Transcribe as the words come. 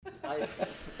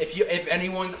If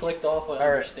anyone clicked off, I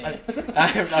understand.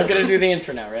 I'm gonna do the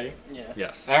intro now. Ready? Yeah.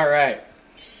 Yes. All right.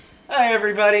 Hi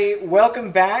everybody.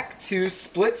 Welcome back to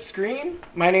Split Screen.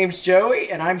 My name's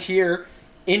Joey, and I'm here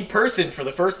in person for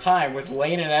the first time with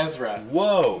Lane and Ezra.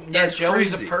 Whoa. Yeah, That's Joey's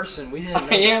crazy. a person. We didn't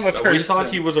know. I am a person. We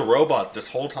thought he was a robot this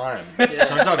whole time. Yeah.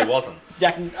 Turns out he wasn't.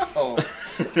 Yeah, no.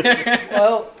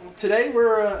 Well, today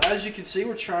we're, as you can see,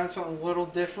 we're trying something a little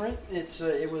different.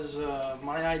 It was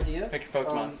my idea. Pick your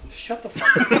Pokemon. Shut the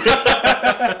fuck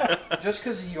up. Just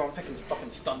because of you, I'm picking fucking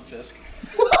Stunfisk.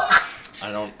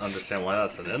 I don't understand why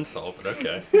that's an insult, but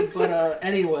okay. But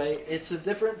anyway, it's a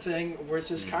different thing where it's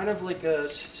just kind of like a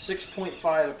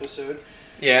 6.5 episode.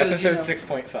 Yeah, 'Cause, episode you know,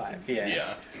 6.5. Yeah.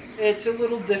 Yeah. It's a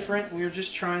little different. We were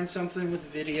just trying something with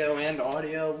video and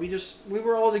audio. We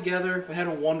were all together. We had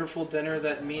a wonderful dinner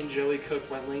that me and Joey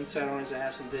cooked while Lane sat on his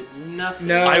ass and did nothing.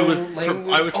 No, I was Lane trying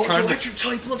it's to. electric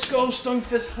type. Let's go,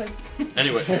 Stunfisk hype.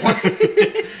 Anyway.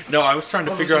 No, I was trying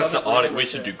to What figure was out the the other audio. word We right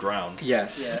should there? do ground.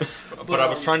 Yes. Yeah. But I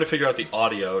was trying to figure out the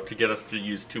audio to get us to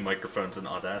use 2 microphones in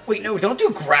Audacity. Wait, no, don't do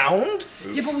ground.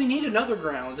 Oops. Yeah, but we need another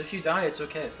ground. If you die, it's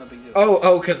okay. It's no big deal.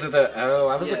 Oh, because of the. Oh,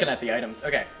 I was Yeah. looking at the items.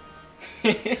 Okay.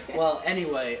 Well,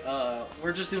 anyway,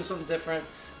 we're just doing something different.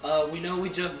 We know we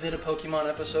just did a Pokemon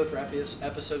episode for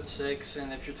episode 6,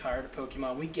 and if you're tired of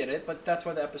Pokemon, we get it, but that's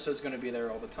why the episode's going to be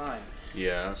there all the time.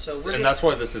 Yeah. So we're and just- that's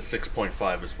why this is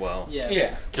 6.5 as well. Yeah.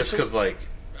 Yeah. Just So- because, like.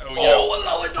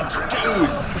 allow it not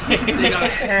to do. They got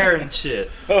hair and shit.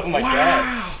 Oh my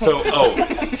god. So,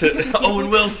 to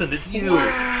Owen Wilson, it's you.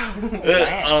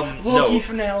 Loki No,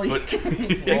 finale. but A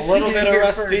little bit of Here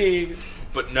rusty.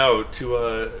 but no,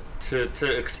 to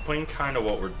explain kind of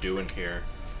what we're doing here,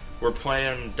 we're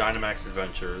playing Dynamax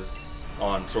Adventures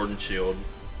on Sword and Shield,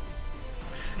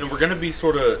 and we're gonna be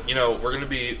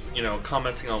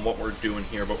commenting on what we're doing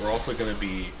here, but we're also gonna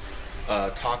be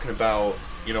talking about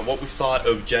what we thought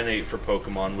of Gen 8 for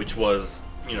Pokemon, which was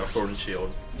Sword and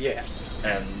Shield. Yeah.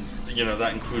 And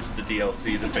that includes the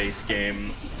DLC, the base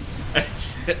game,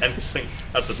 anything.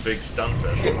 That's a big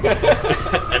Stunfisk.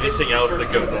 Anything else that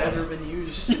First goes time it's on, ever been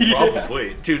used.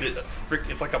 probably, dude.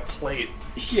 It's like a plate.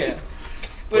 Yeah.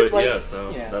 But like,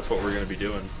 yeah, that's what we're gonna be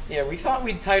doing. Yeah, we thought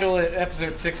we'd title it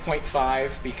episode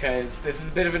 6.5 because this is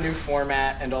a bit of a new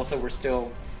format, and also we're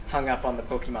still hung up on the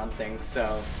Pokemon thing.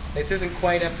 So this isn't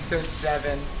quite episode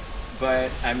 7,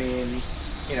 but I mean,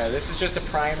 this is just a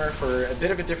primer for a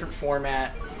bit of a different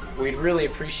format. We'd really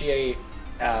appreciate,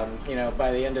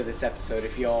 by the end of this episode,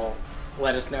 if y'all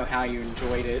let us know how you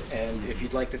enjoyed it, and if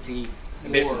you'd like to see a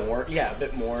bit more. Yeah, a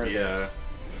bit more of Yeah. this.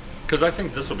 Because I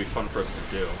think this will be fun for us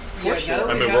to do. Yeah, sure. now that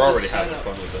I we mean, got we're the already having setup-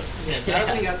 fun with it. Yeah, now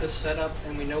that we got this set up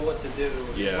and we know what to do,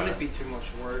 Yeah. it wouldn't be too much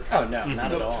work. Oh no,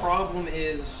 not at The all. problem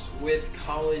is with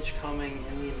college coming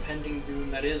and the impending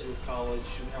doom that is with college.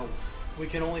 We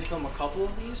can only film a couple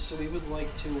of these, so we would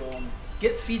like to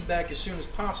get feedback as soon as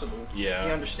possible. Yeah. If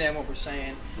you understand what we're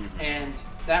saying, and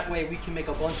that way we can make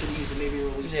a bunch of these and maybe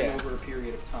release them over a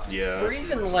period of time. Yeah. Or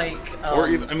even like, Or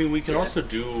even, I mean, we can yeah. also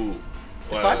do.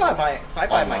 if I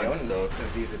buy my online own stuff.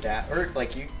 of these or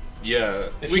like you, Yeah,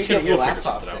 if we you can. get your We'll figure laptop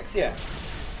something out. fixed, yeah.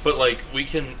 But like we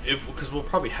can, because we'll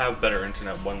probably have better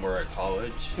internet when we're at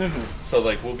college. Mm-hmm. So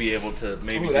like we'll be able to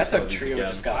maybe. Ooh, do that's some a of these trio again.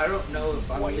 just got. I don't know if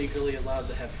I'm White. legally allowed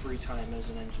to have free time as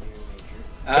an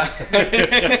engineering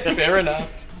major. Fair enough.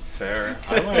 Fair.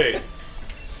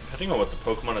 Depending on what the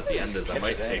Pokemon at the end is, I Catch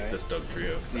might it then, take right? this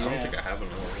Dugtrio. I don't Yeah. think I have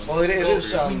another one. Well, it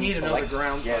is. we need another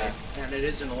ground yeah. type, and it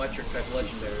is an electric type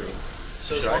legendary.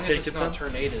 So as Should I long as take it's it not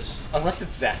then? Tornadus, Unless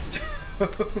it's zapped.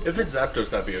 If it's Zapdos,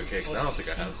 that'd be okay, because I don't think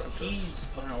I have Zapdos. he's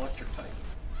an electric type.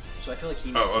 So I feel like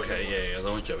he needs Oh, it. okay, yeah.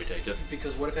 Then let Joey take it.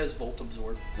 Because what if it has Volt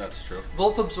Absorb? That's true.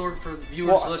 Volt Absorb, for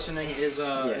viewers Well, listening, is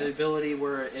yeah. an ability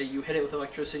where you hit it with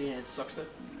electricity and it sucks the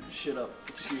shit up.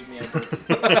 Excuse me, I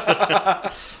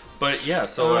burped. But yeah,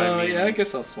 so I mean, yeah, I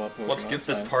guess I'll swap. let's get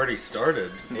this party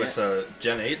started with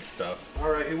Gen 8 stuff.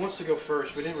 Alright, who wants to go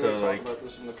first? We didn't So, really talk like- about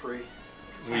this in the pre.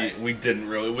 We didn't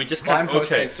really. We just Well, I'm kind of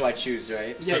hosting, okay. so I choose,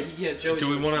 right? Yeah, Joey's Do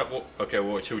we first. want to? Okay,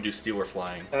 well, should we do Steel or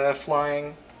Flying?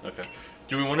 Flying. Okay.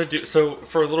 Do we want to do so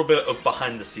for a little bit of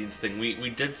behind the scenes thing? We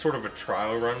did sort of a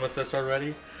trial run with this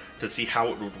already to see how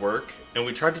it would work, and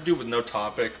we tried to do it with no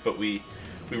topic, but we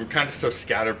were kind of so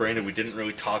scatterbrained and we didn't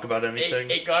really talk about anything.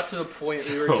 It got to the point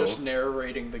we were So- just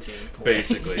narrating the gameplay.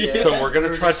 Basically, Yeah. so we're gonna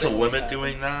We were try just to saying what's limit happening.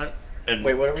 doing that. And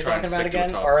Wait, what are we try and talking about stick to a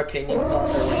again? topic. Our opinions on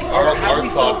How our we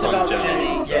thoughts felt on about Gen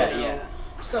 8 8. stuff. Yeah.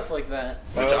 Stuff like that.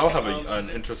 Which I'll have an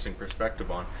interesting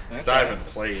perspective on because I Okay. haven't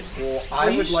played. Well, Well, I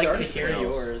you would like to started hear with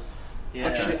yours. yours. Yeah.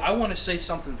 Actually, I want to say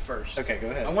something first. Okay,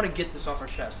 go ahead. I want to get this off our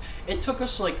chest. It took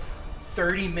us like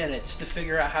 30 minutes to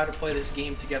figure out how to play this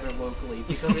game together locally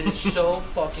because it is so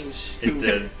fucking stupid. It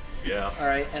did. Yeah. All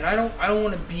right, and I don't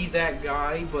want to be that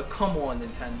guy, but come on,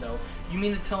 Nintendo. You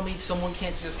mean to tell me someone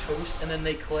can't just host and then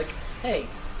they click, hey,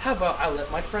 how about I let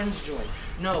my friends join?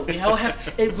 No, we all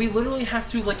have. We literally have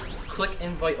to like click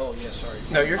invite. Oh yeah, sorry.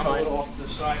 No, you're I'm fine. a little off to the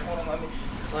side. Hold on,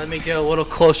 let me get a little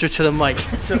closer to the mic.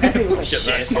 So anyway, Get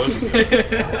that close to it.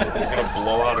 It's gonna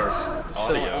blow out our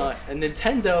audio. And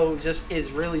Nintendo just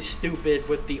is really stupid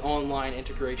with the online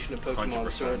integration of Pokemon 100%.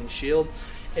 Sword and Shield.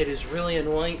 It is really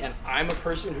annoying, and I'm a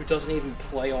person who doesn't even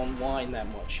play online that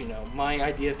much, you know. My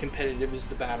idea of competitive is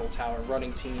the battle tower,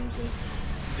 running teams,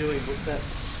 and doing, what's that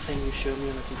thing you showed me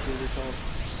on the computer called?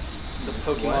 The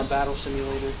Pokemon What? Battle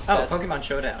Simulator. Oh, That's- Pokemon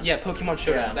Showdown. Yeah, Pokemon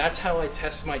Showdown. Yeah. That's how I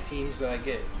test my teams that I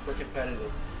get for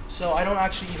competitive. So I don't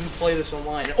actually even play this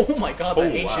online. And, oh my god, that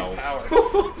Oh, ancient wow. power.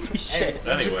 Holy shit.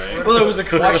 And- Anyway. Well, it was a Watch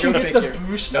crucial him get the figure.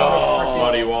 boost Oh, on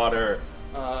muddy a water.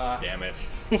 freaking... Damn it.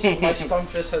 My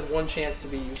Stunfisk had one chance to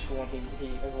be useful and he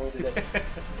avoided it.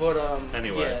 But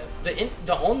Anyway. yeah,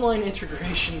 the online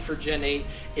integration for Gen 8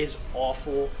 is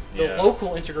awful. The Yeah.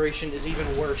 local integration is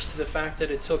even worse, to the fact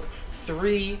that it took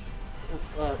 3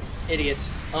 idiots,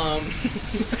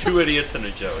 2 idiots and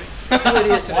a Joey. 2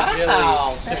 idiots and a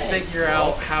Wow, jelly to thanks. figure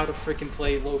out how to freaking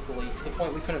play locally, to the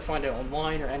point we couldn't find it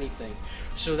online or anything.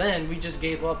 So then we just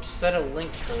gave up, set a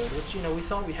link code, which, you know, we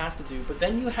thought we have to do, but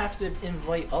then you have to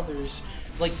invite others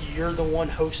like you're the one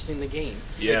hosting the game.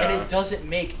 Yeah. And it doesn't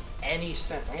make any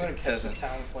sense. I'm gonna catch this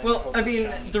town playing. Well, I mean,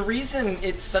 the reason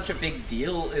it's such a big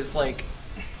deal is like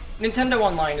Nintendo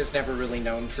Online is never really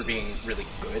known for being really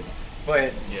good,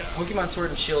 but Yeah. Pokemon Sword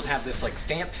and Shield have this like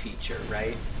stamp feature,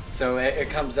 right? So it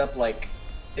comes up like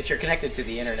if you're connected to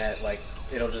the internet, like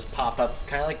it'll just pop up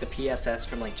kind of like the PSS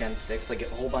from like Gen 6, like a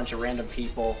whole bunch of random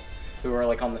people who are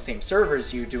like on the same server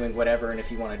as you doing whatever, and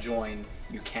if you want to join,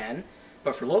 you can.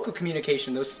 But for local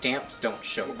communication, those stamps don't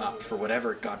show up for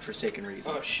whatever godforsaken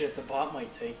reason. oh shit, the bot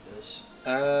might take this.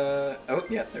 Oh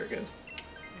yeah, there it goes.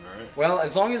 Alright. Well,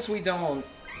 as long as we don't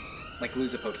like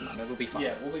lose a Pokemon, it'll be fine.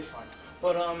 Yeah, we'll be fine.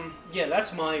 But yeah,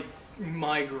 that's my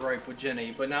gripe with Gen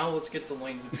 8. But now let's get to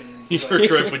Lane's opinion. Your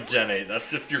gripe with Gen 8.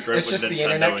 That's just your gripe It's with just Nintendo the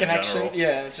internet in connection. general.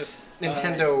 Yeah, just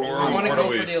Nintendo. or- I want to What go are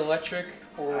we- for the electric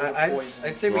or I'd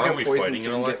poison. say we Aren't go we poison fighting so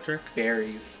an we can electric? get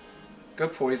berries. Go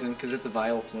poison because it's a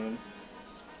Vileplume,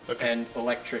 Okay. and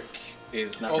electric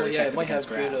is not Oh very yeah, it effective might have against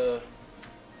grass. good,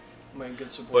 might have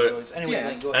good support But- abilities. Anyway, Yeah.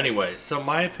 Lane, go ahead. Anyway, so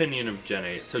my opinion of Gen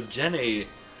 8. So Gen 8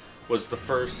 was the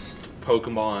first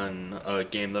Pokemon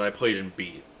game that I played and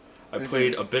beat. I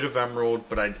played a bit of Emerald,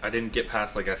 but I didn't get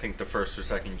past like I think the first or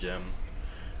second gym.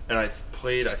 And I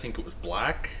played, I think it was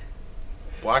Black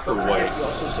or Don't forget, White. you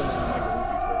also sent me like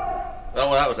a Oh,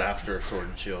 well, that was after Sword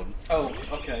and Shield. Oh,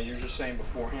 okay. You're just saying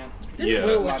beforehand. Didn't Yeah.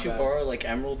 Will My let you bad. borrow like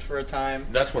Emerald for a time?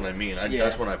 That's what I mean. Yeah.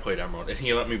 That's when I played Emerald, and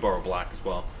he let me borrow Black as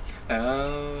well,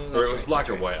 Oh, or it was Black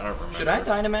or White. I don't remember. Should I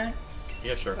Dynamax?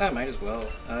 Yeah, sure. I might as well.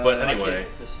 But I anyway, can't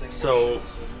get this thing so,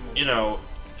 works, you know,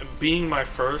 being my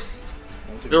first,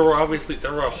 there were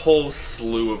a whole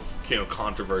slew of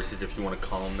controversies, if you want to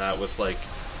call them that, with like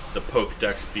the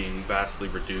Pokedex being vastly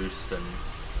reduced and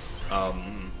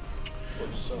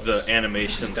the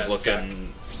animations It does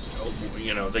looking,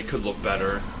 they could look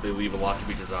better. They leave a lot to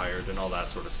be desired and all that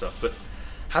sort of stuff. But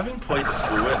having played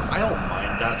through it, I don't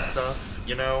mind that stuff.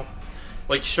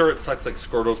 Like sure, it sucks. Like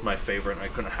Squirtle's my favorite, and I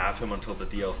couldn't have him until the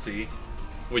DLC,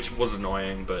 which was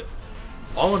annoying. But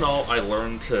all in all, I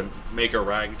learned to make a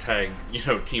ragtag,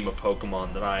 team of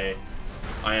Pokemon that I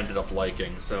ended up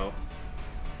liking. So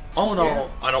all in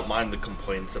all, I don't mind the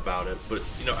complaints about it. But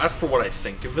as for what I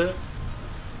think of it,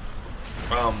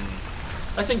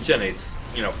 I think Gen 8's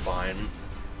fine.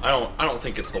 I don't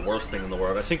think it's the worst thing in the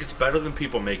world. I think it's better than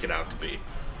people make it out to be.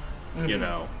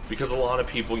 Because a lot of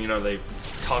people, they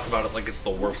talk about it like it's the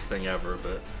worst thing ever,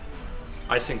 but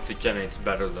I think that Gen 8's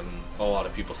better than a lot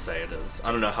of people say it is.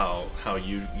 I don't know how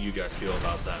you guys feel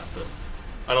about that, but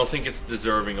I don't think it's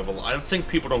deserving of I don't think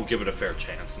people don't give it a fair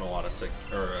chance in a lot of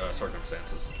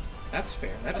circumstances. That's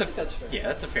fair. That's fair. Yeah,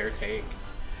 that's a fair take.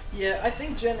 Yeah, I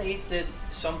think Gen 8 did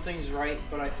some things right,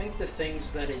 but I think the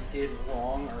things that it did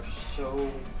wrong are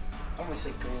so, I don't want to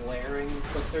say glaring,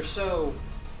 but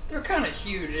they're kind of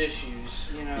huge issues,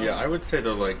 Yeah, I would say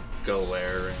they're like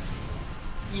glaring.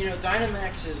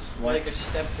 Dynamax is like a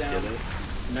step down. Get it?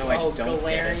 No, I don't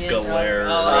Galarian. get it. Galarian.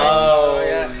 Oh,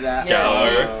 yeah. that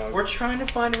Galar. dog. We're trying to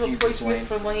find a Jesus,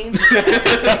 replacement Lane. for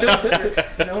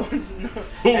Lane. No one's. No.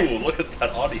 Ooh, look at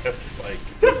that audio spike.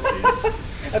 Oopsies.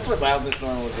 That's what loudness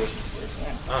normalization's for.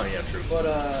 Yeah. Oh yeah, true. But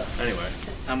Anyway,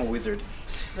 I'm a wizard.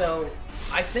 so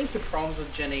I think the problems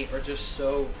with Gen 8 are just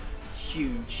so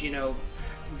huge.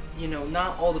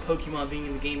 not all the Pokemon being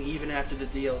in the game even after the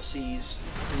DLCs.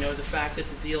 The fact that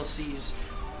the DLCs,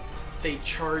 they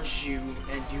charged you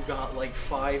and you got like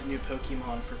 5 new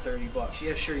Pokemon for $30.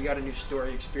 Yeah, sure, you got a new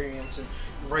story experience, and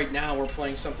right now we're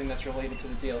playing something that's related to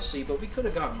the DLC, but we could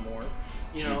have gotten more.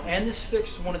 And this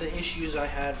fixed one of the issues I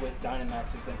had with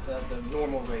Dynamax, the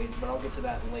normal raids, but I'll get to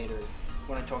that later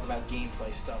when I talk about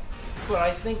gameplay stuff. But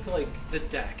I think, like, the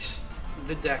Dex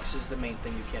is the main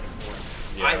thing you can't ignore.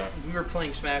 Yeah. We were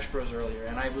playing Smash Bros. Earlier,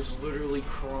 and I was literally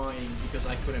crying because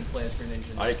I couldn't play as Greninja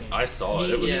in this game. I saw it.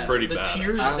 It was pretty bad. The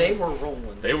tears, they were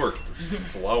rolling. They were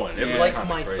flowing. It was like kind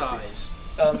my of crazy. thighs.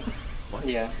 What?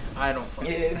 Yeah. I don't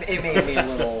fucking It made me a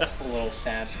little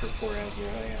sad for poor Ezra.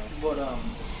 Yeah. But,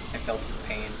 I felt his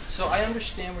pain. So I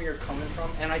understand where you're coming from,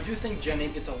 and I do think Gen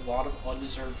 8 gets a lot of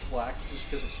undeserved flack just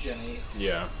because it's Gen 8.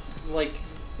 Yeah. Like,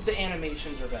 the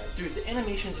animations are bad. Dude, the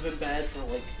animations have been bad for,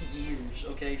 like, years,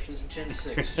 okay? Since Gen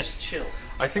 6. Just chill.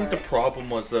 I think the problem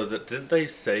was, though, that didn't they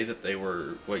say that they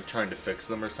were, like, trying to fix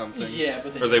them or something? Yeah,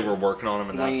 but Or they were working on them,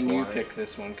 and Lane, that's why. you pick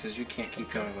this one, because you can't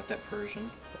keep going with that Persian.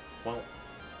 Well,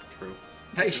 true.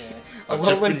 A I've just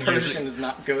Alolan been Persian using- is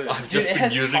not good. I've Dude, just it been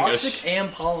has using Toxic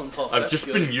and Pollen Puff. I've That's just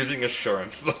good. been using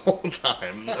Assurance the whole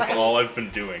time. That's all I've been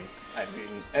doing. I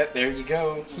mean, there you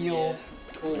go, healed.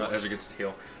 Yeah, cool. As it gets to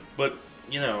heal. But,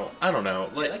 I don't know.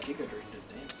 Like, That Giga Drain did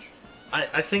damage.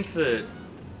 I think that,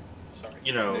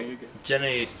 Sorry. No, you're good. Gen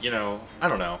 8, I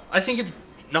don't know. I think it's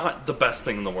not the best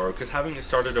thing in the world, because having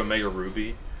started Omega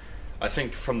Ruby, I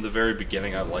think from the very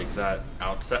beginning I like that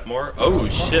outset more. Oh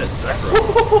shit,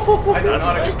 Zekrom. I did That's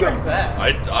not hype. expect that.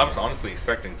 I was honestly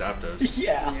expecting Zapdos,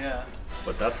 Yeah. Yeah.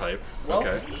 but that's hype. Well,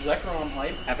 Okay. Zekrom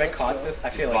hype. Have I Let's caught go. this?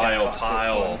 I feel like I've caught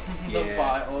Vilepile. this one. The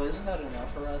Yeah. Oh, isn't that an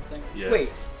Alpharad thing? Yeah. Wait,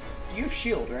 you have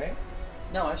shield, right?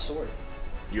 No, I have Sword.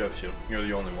 You have Shield. You're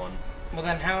the only one. Well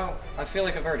then how? I feel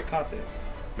like I've already caught this.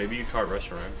 Maybe you caught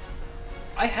Reshiram.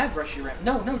 I have Reshiram.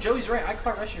 No, Joey's right. I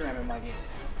caught Reshiram in my game.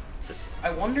 Just I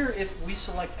wonder if we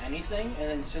select anything, and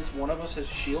then since one of us has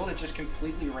Shield, it just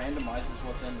completely randomizes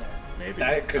what's in there. maybe.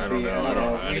 That could I don't be. know. I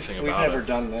don't know anything We've about never it.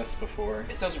 done this before.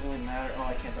 It doesn't really matter. Oh,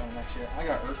 I can't do it next year. I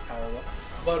got Earth Power though.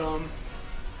 But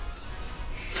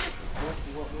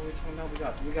what were we talking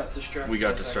about? We got distracted. We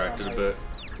got by distracted a Zekrom bit.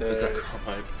 The, Is that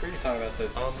hype? what are you talking about? The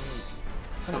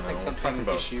I don't know. something Talking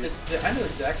about- issue. I know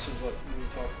Dex is what we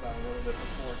talked about a little bit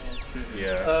beforehand.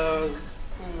 Yeah.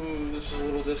 This is a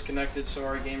little disconnected.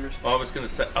 Sorry, gamers. Well, I was gonna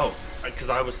say, because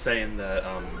I was saying that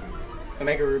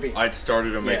Omega Ruby. I'd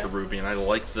started Omega Yeah. Ruby, and I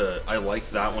like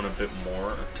that one a bit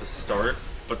more to start.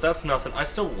 But that's nothing. I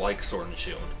still like Sword and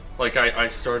Shield. Like I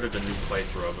started a new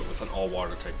playthrough of it with an all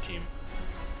water type team,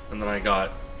 and then I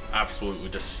got absolutely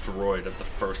destroyed at the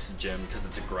first gym because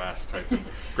it's a grass type. And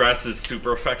grass is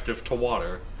super effective to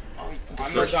water. I'm a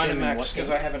first gym in Dynamax what because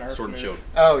game? I have an Earth Sword and move. Shield.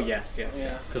 Oh yes. Yeah.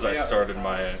 Because I Yeah. started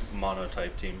my mono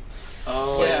type team.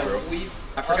 Oh. Yeah, Playthrough. we've.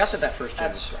 I forgot us that first gym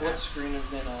at was Split grass. Screen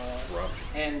have been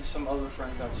Rough. and some other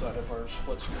friends outside of our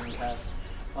Split Screen cast.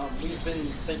 We've been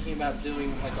thinking about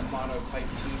doing like a mono type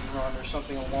team run or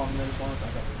something along those lines. I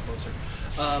got to be closer.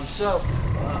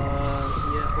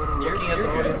 Yeah, hold on. You're- Looking at the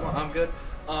you're good. audio, I'm good.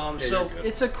 Yeah, So you're good.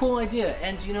 it's a cool idea,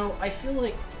 and I feel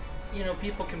like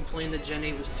people complain that Gen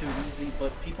 8 was too easy,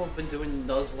 but people have been doing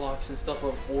Nuzlocks and stuff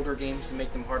of older games to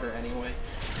make them harder anyway.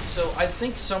 So I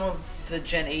think some of the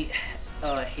Gen 8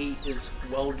 hate is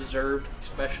well deserved,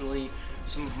 especially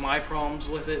some of my problems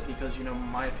with it, because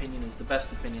my opinion is the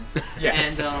best opinion.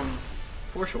 Yes. And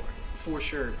For sure. for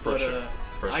sure. For but sure.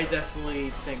 For I sure. definitely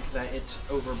think that it's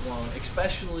overblown,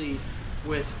 especially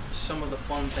with some of the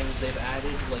fun things they've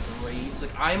added, like raids.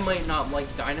 Like, I might not like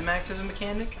Dynamax as a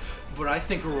mechanic, but I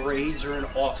think raids are an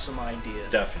awesome idea.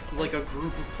 Definitely. Like a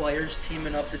group of players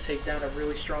teaming up to take down a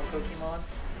really strong Pokemon.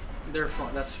 They're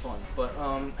fun. That's fun. But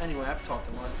anyway, I've talked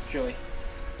a lot. Joey.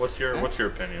 What's your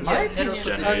opinion? My Hit us with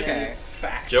Gen the 8. Okay.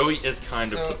 facts. Joey is kind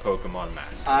So- of the Pokemon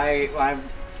master. I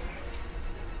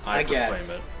I proclaim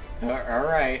guess. it. All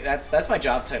right. That's my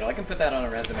job title. I can put that on a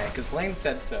resume because Lane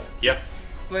said so. Yep.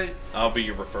 But I'll be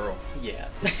your referral. yeah,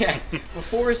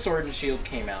 before Sword and Shield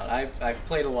came out, I've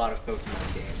played a lot of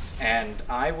Pokemon games, and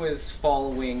I was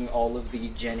following all of the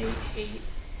Gen 8 hate,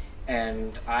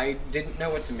 and I didn't know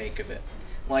what to make of it.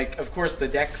 Like, of course, the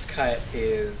Dex cut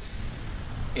is,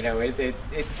 it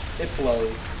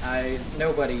blows.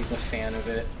 Nobody's a fan of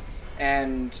it,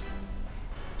 and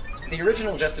the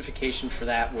original justification for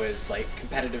that was like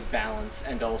competitive balance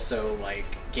and also like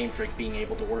Game Freak being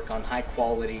able to work on high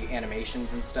quality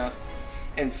animations and stuff.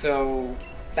 And so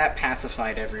that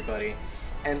pacified everybody.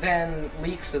 And then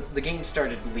the game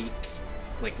started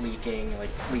leaking,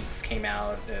 like leaks came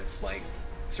out of like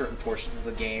certain portions of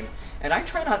the game. And I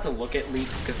try not to look at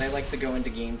leaks because I like to go into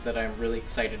games that I'm really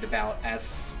excited about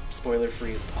as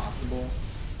spoiler-free as possible.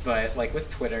 But like with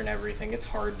Twitter and everything, it's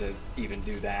hard to even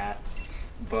do that.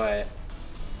 But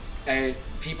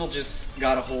people just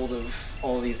got a hold of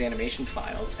all of these animation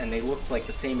files, and they looked like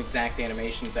the same exact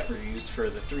animations that were used for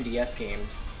the 3DS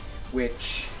games,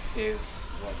 which is,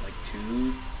 what,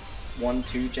 like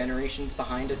two generations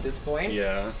behind at this point?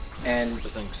 Yeah, And I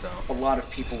think so. a lot of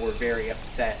people were very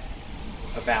upset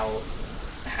about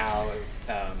how,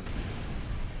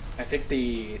 I think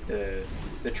the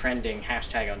trending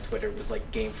hashtag on Twitter was like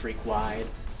Game Freak lied.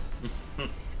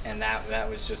 And that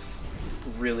was just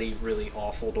really, really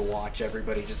awful to watch.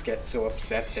 Everybody just get so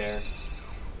upset there.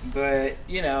 But,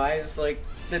 you know, I was like,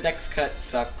 the Dex Cut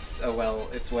sucks. Oh well,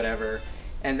 it's whatever.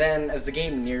 And then as the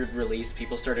game neared release,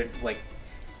 people started like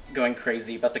going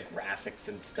crazy about the graphics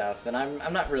and stuff. And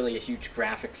I'm not really a huge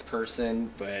graphics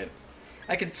person, but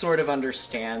I could sort of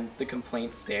understand the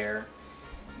complaints there.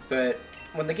 But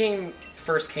when the game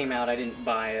first came out, I didn't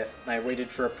buy it. I waited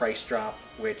for a price drop,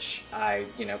 which I,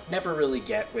 never really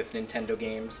get with Nintendo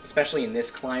games, especially in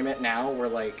this climate now where,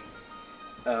 like,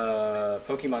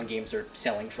 Pokemon games are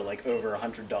selling for, like, over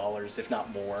 $100, if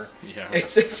not more. Yeah.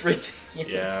 It's ridiculous.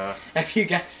 Yeah. Have you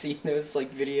guys seen those,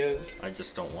 like, videos? I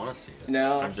just don't want to see it.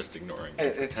 No. I'm just ignoring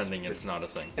it, pretending it's not a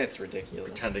thing. It's ridiculous.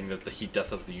 Pretending that the heat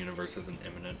death of the universe isn't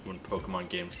imminent when Pokemon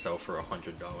games sell for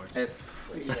 $100. It's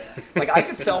crazy. Like, I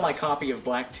could sell my copy of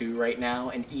Black 2 right now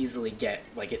and easily get,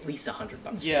 like, at least $100.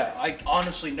 Yeah, I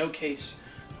honestly, no case.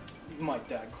 My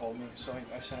dad called me, so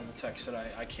I sent him a text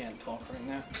that I can't talk right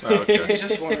now. Oh, okay. He's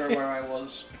just wondering where I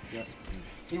was. Yes.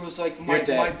 He was like,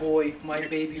 my boy, my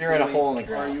baby You're boy, in a hole in the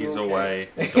ground. He's okay? away.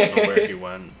 I don't know where he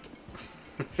went.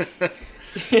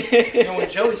 You know, when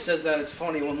Joey says that, it's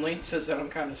funny. When Lane says that, I'm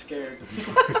kind of scared.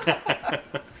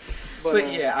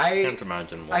 But yeah, I can't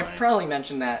imagine why. I probably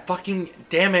mentioned that. Fucking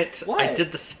damn it! What? I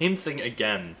did the same thing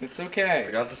again. It's I okay.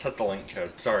 forgot to set the link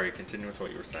code. Sorry, continue with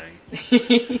what you were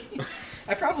saying.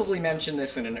 I probably mentioned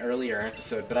this in an earlier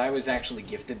episode, but I was actually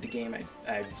gifted the game.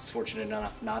 I was fortunate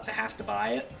enough not to have to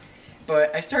buy it.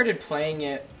 But I started playing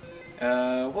it,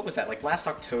 what was that, like last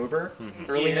October?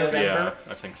 Early November?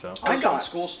 Yeah, I think so. I got when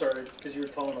school started, because you were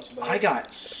telling us about it. I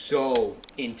got so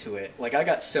into it. Like, I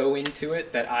got so into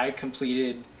it that I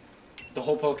completed the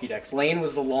whole Pokédex. Lane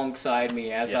was alongside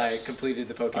me as I completed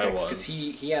the Pokédex, because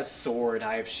he has Sword,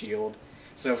 I have Shield.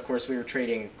 So, of course, we were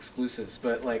trading exclusives.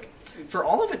 But, like, for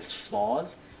all of its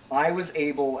flaws, I was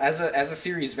able, as a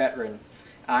series veteran,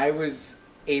 I was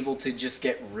able to just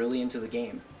get really into the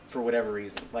game for whatever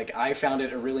reason. Like, I found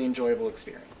it a really enjoyable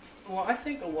experience. Well, I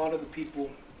think a lot of the people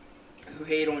who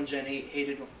hate on Gen 8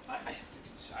 hated on...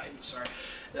 I'm sorry.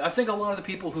 I think a lot of the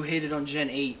people who hated on Gen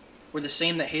 8 were the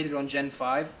same that hated on Gen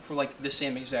 5 for, like, the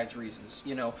same exact reasons.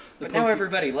 You know, but now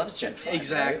everybody loves Gen 5,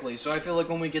 exactly. Right? So I feel like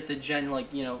when we get to Gen,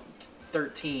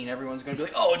 13, everyone's going to be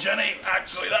like, oh, Gen 8,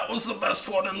 actually, that was the best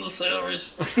one in the series.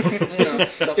 Stuff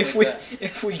that.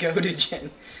 If we go to Gen...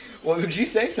 What would you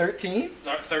say, 13?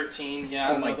 13,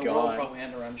 yeah. Oh my the God. world probably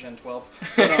end around Gen 12.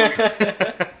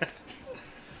 But,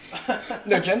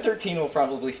 No, Gen 13 will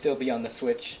probably still be on the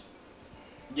Switch.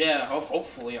 yeah,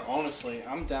 hopefully, honestly.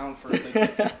 I'm down for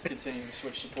the continuing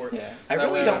Switch support. Yeah. I That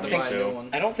really way don't have to think buy a new one.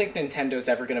 I don't think Nintendo's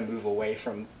ever going to move away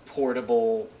from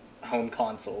portable home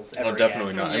consoles ever No,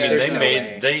 definitely again. not. Yeah, I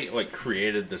mean, there's they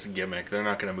created this gimmick. They're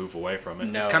not going to move away from it.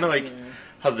 No. It's kind of like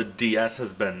how the DS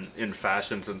has been in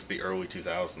fashion since the early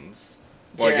 2000s.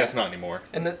 Well, Yeah. I guess not anymore.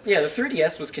 And the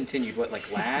 3DS was continued,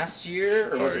 last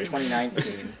year? Or was it Sorry.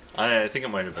 2019? I think it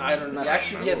might have been. I don't know. Not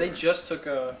Actually, yeah, they just took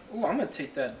a... Ooh, I'm going to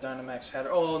take that Dynamax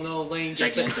header. Oh, no, Lane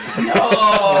gets it. Gigantamax.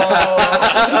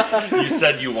 No! You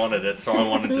said you wanted it, so I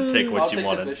wanted to take what I'll you take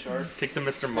wanted. the Bisharp. Take the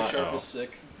Mr. Mime. Bisharp Oh, is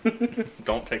sick.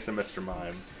 don't take the Mr.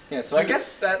 Mime. Yeah, so I Dude,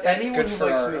 guess that's Anyone good who for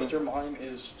likes our... Mr. Mime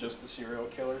is just a serial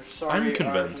killer. Sorry, I'm I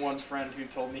convinced. have one friend who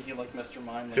told me he liked Mr.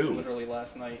 Mime Who? literally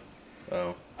last night.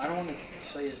 Oh. I don't want to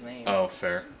say his name. Oh,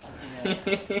 fair. Yeah.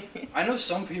 I know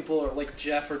some people are like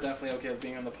Jeff are definitely okay with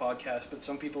being on the podcast, but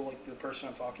some people like the person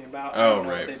I'm talking about. I don't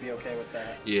know if they'd be okay with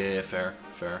that. Yeah, fair.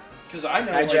 Because I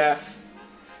know. Hi, Jeff.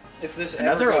 If this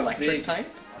Another ever got electric big,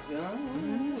 type?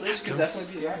 this could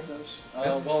definitely be Zapdos.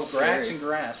 Well, That's grass scary. and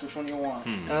grass. Which one do you want?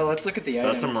 Let's look at the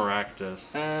items. That's a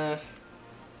Maractus. Uh,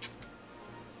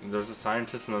 There's a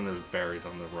scientist and then there's berries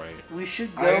on the right. We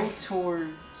should go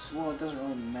towards. Well, it doesn't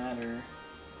really matter.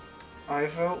 I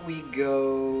vote we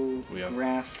go Yeah.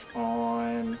 grass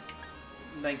on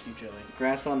Thank you, Joey.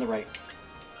 the right.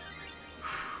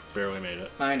 Barely made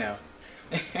it. I know.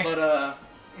 But what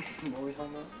were we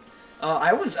talking about?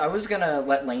 I was gonna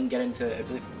let Lane get into it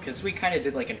because we kind of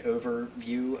did like an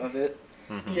overview of it.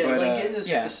 Yeah, But, like get into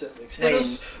yeah. specifics. Lane- Hit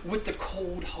us with the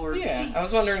cold hard Yeah, deets. I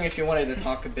was wondering if you wanted to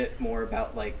talk a bit more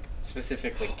about like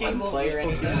specific like I love gameplay those or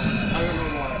anything. Pokemon. I don't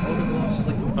know why. All the gloves is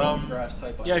like the wild grass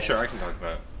type. I Yeah, love. sure, I can talk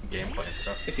about gameplay and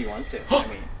stuff. If you want to. I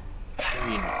mean, I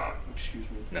mean, Excuse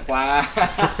me. nice. wow.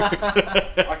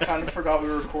 I kind of forgot we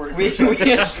were recording. We- for a second. we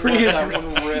had Just let that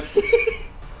pre-agreed. one rip.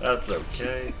 That's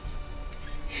okay.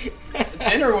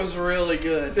 Dinner was really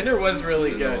good. Dinner was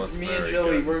really Dinner good. was Me and very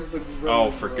Joey good. were the.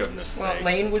 Oh, for goodness Well, sake.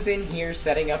 Lane was in here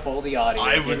setting up all the audio.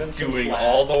 I Give was him some doing slack.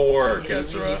 all the work, He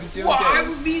Ezra. was doing Why?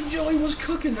 good. Me and Joey was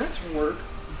cooking. That's work.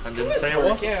 I It didn't was say it work,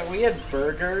 wasn't. yeah, we had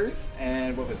burgers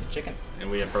and what was it, chicken? And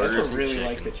we had burgers That's and what really chicken.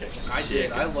 liked the chicken. I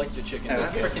did. I liked the chicken. That That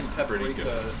was good. freaking Pretty paprika.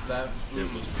 good. That.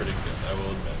 It was pretty good, I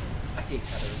will admit. I hate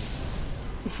that.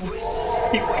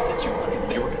 Why did you want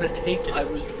it? You were gonna take it. I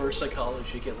was reverse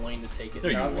psychology to get Lane to take it. No,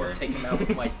 now you I'm gonna weren't. take him out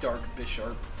with my dark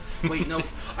Bisharp. Wait, no.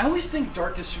 I always think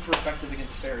dark is super effective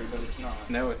against fairy, but it's not.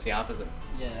 No, it's the opposite.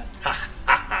 Yeah.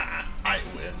 I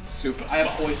win. Super I have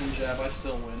poison jab. I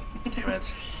still win. Damn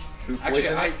it. Who Actually,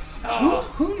 poisoned I it?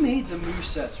 who made the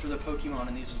movesets for the Pokemon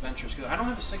in these adventures? Because I don't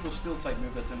have a single steel type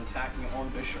move that's an attacking on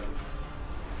Bisharp.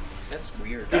 That's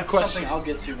weird. That's question. something I'll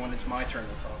get to when it's my turn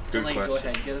to talk. Good Lane, go question.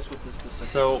 ahead. Get us with the specifics.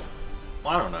 So,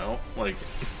 I don't know. Like,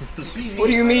 What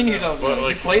do you mean you don't know? well, You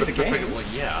like played the specific- game. Well,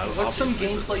 yeah. What's some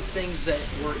obviously, gameplay things that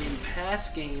were in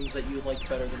past games that you liked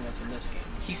better than what's in this game?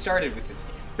 He started with this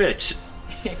Bitch.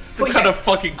 game. What kind of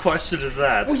fucking question is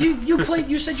that? Well, you played.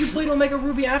 You said you played Omega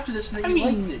Ruby after this, and then you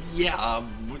liked it. yeah. Oh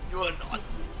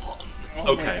my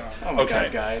Okay. God. Oh my Okay.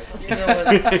 god, guys. You know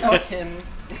what? Fuck him.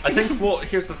 I think. Well,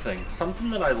 here's the thing. Something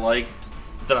that I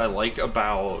like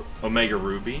about Omega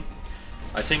Ruby.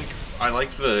 I think I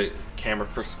like the camera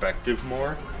perspective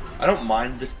more. I don't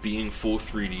mind this being full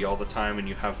 3D all the time, and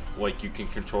you have like you can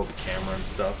control the camera and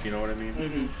stuff. You know what I mean?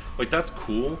 Mm-hmm. Like that's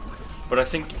cool. But I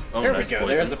think There nice we go.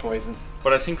 poison. There's a poison.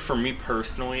 But I think for me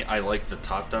personally, I like the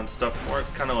top-down stuff more.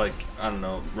 It's kind of like, I don't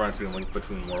know, reminds me of Link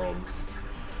Between Worlds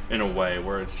in a way,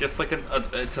 where it's just like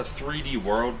it's a 3D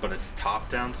world, but it's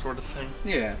top-down sort of thing.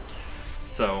 Yeah.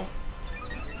 So,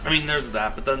 I mean, there's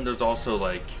that, but then there's also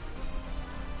like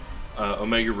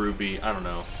Omega Ruby. I don't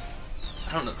know.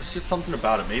 There's just something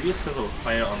about it. Maybe it's because I was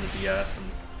playing it on the DS and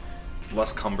it's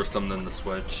less cumbersome than the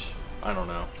Switch. I don't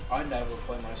know. I never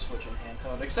play my Switch in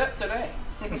handheld except today.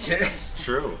 It's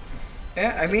true.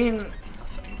 Yeah, I mean,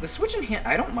 Nothing. the Switch in hand.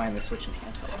 I don't mind the Switch in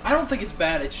handheld. I don't think it's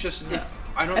bad. It's just No. if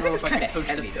I don't I think know it's if I kinda can post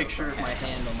a heavy, though, picture for of my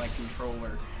hand on my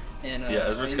controller. And Yeah,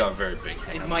 Ezra's got very big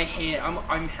hands. in my hand.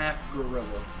 I'm half gorilla.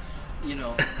 You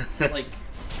know, like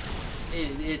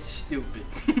it's stupid.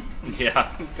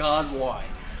 Yeah. God, why?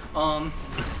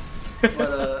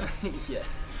 But yeah.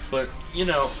 But, you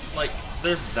know, like,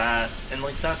 there's that, and,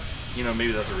 like, that's, you know,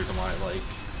 maybe that's the reason why I like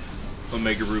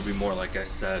Omega Ruby more, like I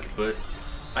said, but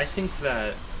I think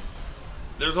that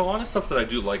there's a lot of stuff that I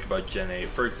do like about Gen 8.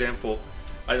 For example,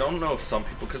 I don't know if some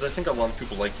people, because I think a lot of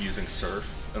people like using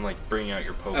Surf and, like, bringing out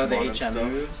your Pokemon Oh, the and HM stuff.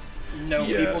 moves. No,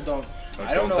 Yeah. people don't. Oh,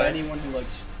 I don't know they? anyone who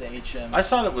likes the HMs. I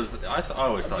thought it was, I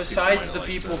always thought Besides the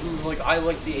people might people like who like, I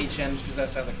like the HMs because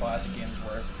that's how the classic games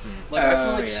were. Like I feel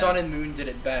Oh, like yeah. Sun and Moon did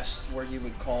it best, where you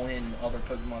would call in other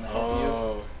Pokemon to help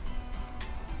Oh,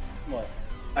 you. What?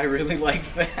 I really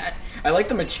like that. I like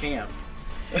the Machamp.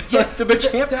 Yeah, the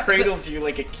Machamp that- cradles you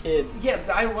like a kid. Yeah,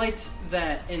 I liked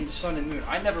that in Sun and Moon.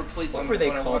 I never played Sun What were and they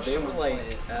Moon. I called? watched They were someone like,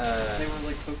 play it. They were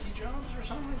like Pokejobs or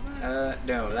something like that.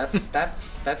 no,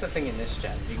 that's a thing in this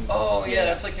gen. You can, Oh yeah,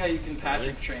 that's like how you can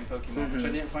passive Really? train Pokemon, which I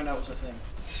didn't find out was a thing.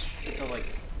 It's a like,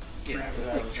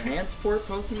 like transport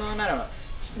Pokemon. I don't know.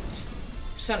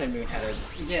 Sun and Moon had a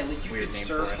yeah, like you Weird could name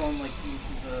surf for it. on like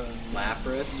the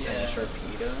Lapras and a Yeah.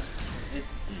 Sharpedo.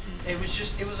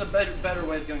 It was a better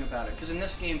way of going about it, because in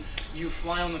this game you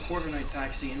fly on the Corviknight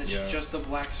taxi and it's Yeah. just a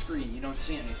black screen. You don't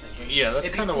see anything. Like, Yeah, that's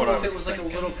it'd be kinda cool what I if it was was like a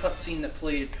thinking. little cutscene that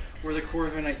played where the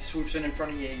Corviknight swoops in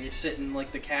front of you and you sit in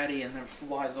like the caddy and then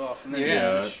flies off. And then you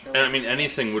Yeah. just show And I up. mean,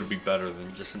 anything would be better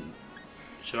than just.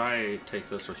 Should I take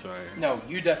this or should I? No,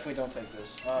 you definitely don't take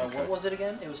this. Okay. What was it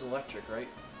again? It was electric, right?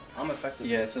 I'm effective.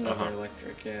 Yeah, it's another Uh-huh.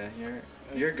 electric. Yeah,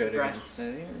 you're good Grass- against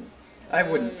it. I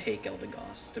wouldn't take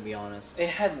Eldegoss, to be honest. It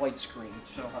had light screen,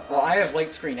 so. Well, I have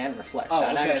light screen and reflect, Oh,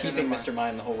 and okay, I'm then keeping never mind. Mr.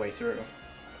 Mime the whole way through.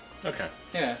 Okay.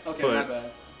 Yeah. Okay, but- my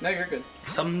bad. No, you're good.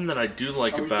 Something that I do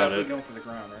like Are we about definitely it. going for the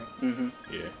ground, right? Mm-hmm.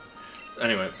 Yeah.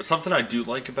 Anyway, but something I do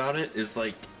like about it is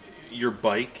like your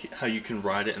bike, how you can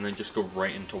ride it and then just go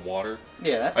right into water.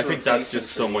 Yeah, that's. I a think that's replacement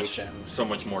just for so the much, HMs. so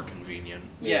much more convenient.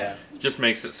 Yeah. It just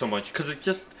makes it so much because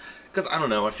because I don't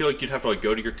know, I feel like you'd have to like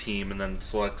go to your team and then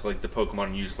select like the Pokemon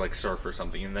and use like Surf or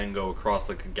something, and then go across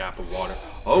like a gap of water.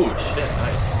 Oh shit!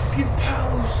 Nice. Get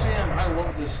Palossand. I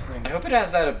love this thing. I hope it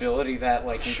has that ability that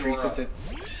like Sure. increases it.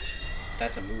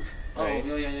 That's a move. Oh, Right?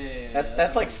 yeah.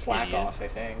 That's like a- slack idiot. off, I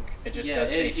think. It just yeah,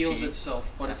 does it HP. heals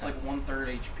itself, but it's Uh-huh. like 1/3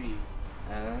 HP.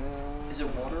 Is it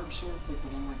water absorb? Like the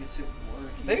one where it gets hit with water?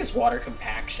 I think it's water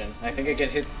compaction. I think it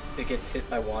gets hit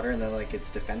by water and then like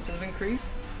its defenses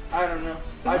increase. I don't know.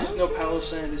 I just know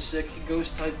Palossand is sick.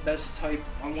 Ghost type, best type.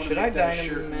 I want to Should make I that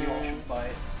shirt and you all Dynamax? should buy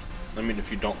it. I mean, if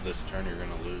you don't this turn, you're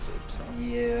gonna lose it. So.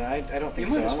 Yeah, I don't think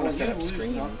You so. might as I want well to set up lose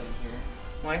screens. nothing here.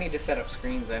 Well, I need to set up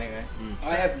screens anyway.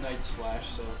 I have Night Slash,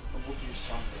 so we'll do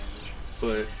some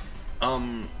damage. But,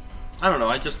 I don't know.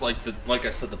 I just like like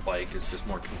I said, the bike is just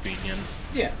more convenient,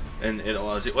 Yeah. and it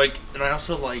allows you and I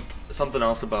also like something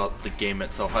else about the game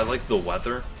itself. I like the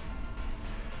weather.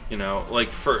 You know, like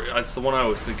the one I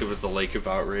always think of is the Lake of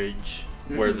Outrage,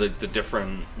 where the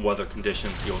different weather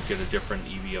conditions you'll get a different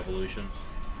EV evolution,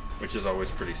 which is always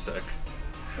pretty sick.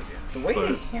 The way they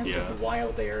But, handle yeah. the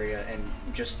wild area and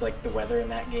just like the weather in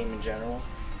that game in general,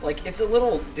 like it's a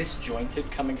little disjointed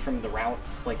coming from the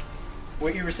routes. Like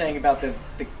what you were saying about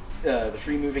the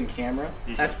free moving camera,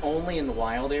 that's only in the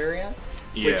wild area,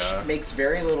 which Yeah. makes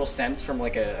very little sense from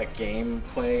like a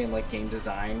gameplay and like game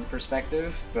design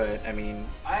perspective. But I mean,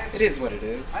 it is what it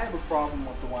is. I have a problem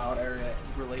with the wild area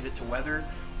related to weather,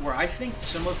 where I think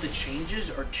some of the changes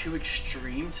are too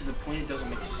extreme to the point it doesn't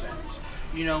make sense.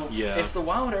 You know, Yeah. if the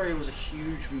wild area was a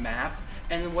huge map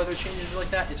and the weather changes like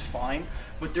that, it's fine.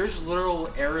 But there's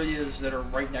literal areas that are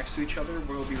right next to each other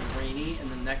where it'll be rainy and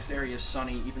the next area is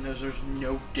sunny, even though there's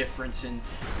no difference in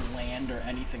land or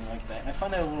anything like that. And I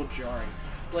find that a little jarring.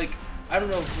 Like, I don't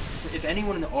know if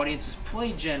anyone in the audience has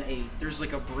played Gen 8. There's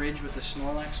like a bridge with a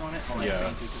Snorlax on it. Oh, I Yeah.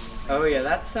 fainted 'cause of the Oh yeah,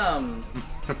 that's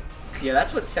yeah,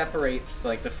 that's what separates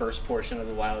like the first portion of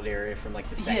the wild area from like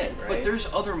the second, yeah, right? but there's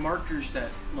other markers that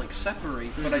like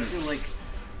separate. But I Mm-hmm. feel like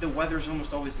the weather's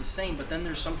almost always the same. But then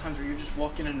there's sometimes where you're just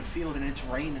walking in a field and it's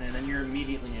raining, and then you're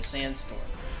immediately in a sandstorm.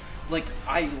 Like,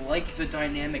 I like the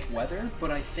dynamic weather,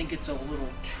 but I think it's a little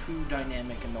too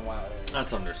dynamic in the wild area.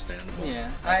 That's understandable.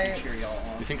 yeah, I can cheer y'all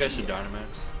on. You think I should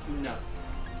Dynamax? No,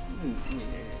 Mm,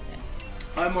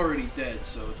 I'm already dead,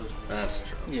 so it doesn't. Really That's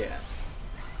matter. true. yeah.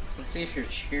 Let's see if your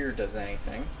cheer does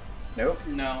anything. Nope.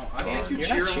 No, I think Darn. your You're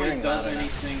not cheer cheering only does loud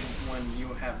enough. anything when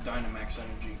you have Dynamax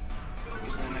energy,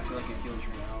 because then I feel like it heals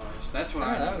your allies. That's what Oh,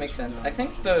 I. that noticed makes from sense. doing I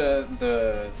think it.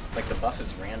 the buff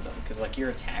is random because like your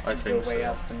attack I would go think way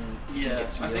so. up and you Yeah, get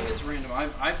I think healed. it's random.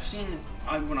 I've seen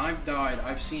when I've died,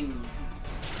 I've seen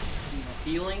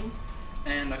healing,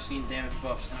 and I've seen damage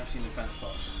buffs, and I've seen defense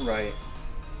buffs. right.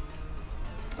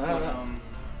 I But don't know.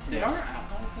 did Yeah. our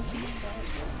ally Pokemon die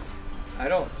as well? I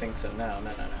don't think so. No.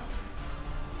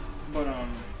 But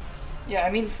Yeah, I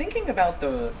mean, thinking about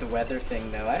the weather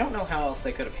thing though, I don't know how else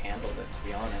they could have handled it. To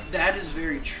be honest. that is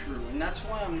very true, and that's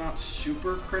why I'm not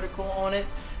super critical on it.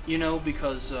 You know,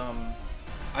 because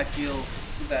I feel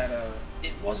that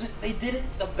it wasn't. They did it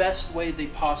the best way they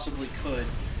possibly could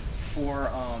for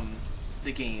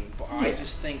the game, but I Yeah.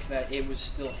 just think that it was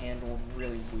still handled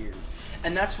really weird,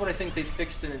 and that's what I think they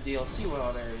fixed in the DLC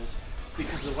wild areas,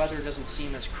 because the weather doesn't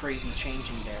seem as crazy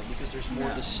changing there because there's more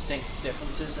No. distinct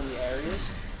differences in the areas.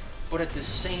 But at the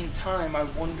same time, I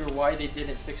wonder why they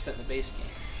didn't fix that in the base game.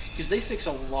 Because they fix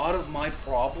a lot of my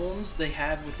problems they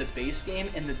had with the base game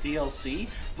in the DLC,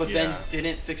 but then Yeah.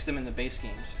 didn't fix them in the base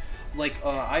games. Like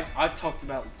I've talked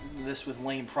about this with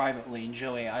Lane privately, and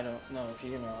Joey, I don't know if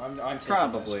you know. I'm taking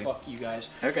Probably. this. Fuck you guys.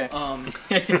 Okay.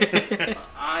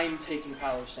 I'm taking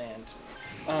Palossand.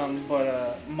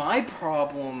 But my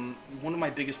problem, one of my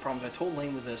biggest problems, I told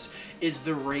Lane with this, is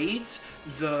the raids.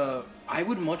 I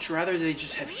would much rather they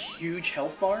just have huge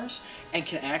health bars and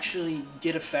can actually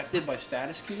get affected by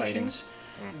status conditions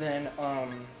than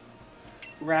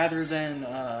rather than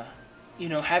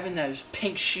having those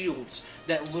pink shields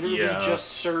that literally Yeah. just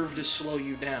serve to slow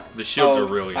you down. The shields Oh, are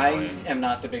really I annoying. am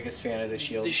not the biggest fan of the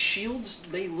shield. The shields,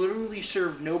 they literally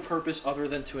serve no purpose other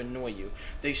than to annoy you.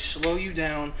 They slow you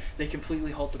down, they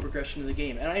completely halt the progression of the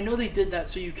game. And I know they did that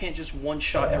so you can't just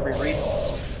one-shot every raid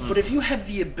boss. But if you have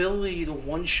the ability to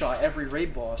one-shot every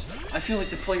raid boss, I feel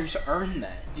like the players earn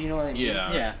that. Do you know what I mean?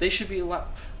 Yeah. Yeah. They should be allowed...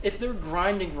 If they're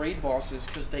grinding raid bosses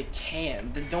because they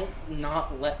can, then don't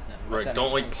not let them. if Right, that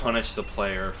don't makes like any punish the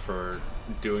player for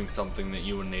doing something that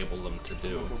you enable them to sense.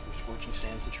 do. Go for Scorching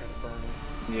Sands to try to burn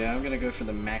them. Yeah, I'm gonna go for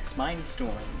the Max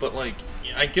Mindstorm. But like,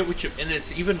 I get what you, and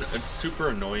it's super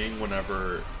annoying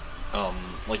whenever,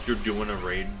 like you're doing a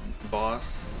raid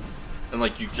boss, and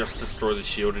like you just destroy the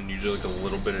shield and you do like a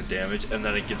little bit of damage, and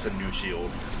then it gets a new shield.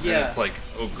 Yeah. And it's like,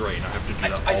 oh great, I have to do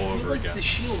that all I feel over like again. the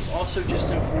shields also just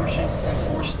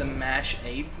enforce the mash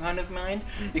A kind of mind,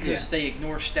 because they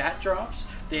ignore stat drops,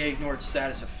 they ignore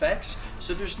status effects,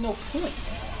 so there's no point,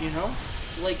 you know?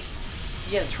 Like,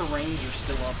 yeah, terrains are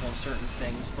still up on certain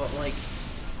things, but like,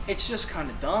 it's just kind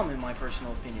of dumb in my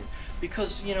personal opinion,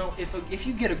 because, you know, if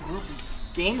you get a group of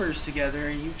gamers together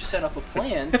and you set up a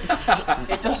plan,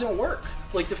 it doesn't work.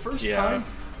 Like the first time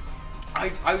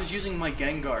I was using my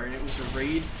Gengar and it was a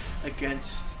raid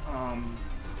against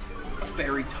a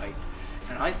fairy type,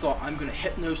 and I thought, I'm gonna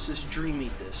Hypnosis Dream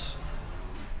Eat this.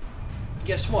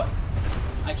 Guess what?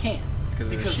 I can't.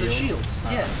 Because of the shields.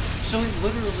 Yeah. So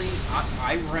literally,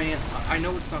 I ran. I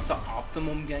know it's not the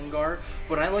optimum Gengar,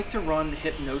 but I like to run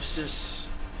Hypnosis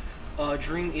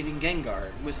Dream Eating Gengar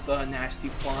with Nasty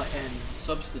Plot and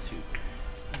Substitute.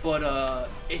 But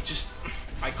it just,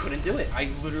 I couldn't do it. I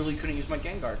literally couldn't use my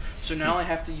Gengar. So now I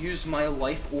have to use my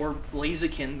Life Orb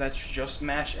Blaziken that's just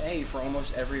mash A for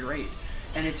almost every raid.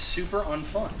 And it's super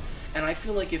unfun. And I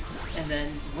feel like and then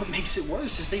what makes it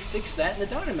worse is they fixed that in the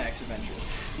Dynamax Adventures.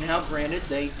 Now, granted,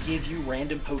 they give you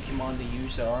random Pokemon to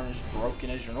use that aren't as broken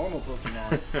as your normal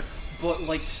Pokemon. But,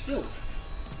 like, still,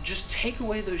 just take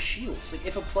away those shields. Like,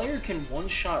 if a player can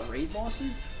one-shot raid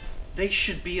bosses, they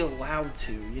should be allowed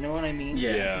to. You know what I mean?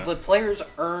 Yeah. The players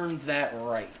earned that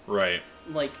right. Right.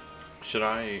 Like. Should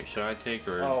I take,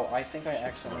 or? Oh, I think I should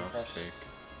accidentally someone else pressed.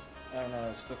 take? I don't know.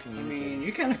 It's still I communicating. mean,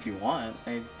 you can if you want.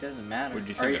 It doesn't matter. What do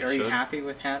you think I you should? happy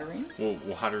with Hatterene? Will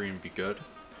Hatterene be good?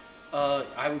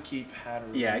 I would keep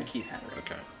Hatterene. Yeah, I'd keep Hatterene.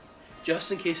 Okay. Just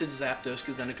in case it's Zapdos,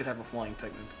 because then it could have a flying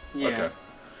Titan. Yeah. Okay.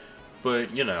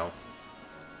 But, you know,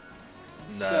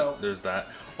 So- there's that.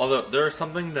 Although, there is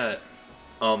something that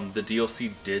the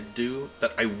DLC did do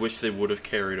that I wish they would have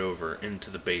carried over into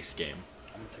the base game.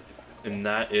 I'm gonna take the quick one. And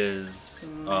that is,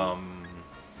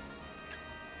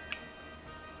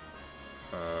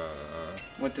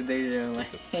 What did they do?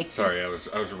 Like, sorry, I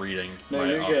was reading No, my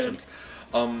you're good. options.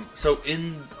 So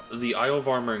in the Isle of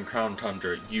Armor and Crown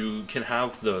Tundra, you can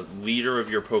have the leader of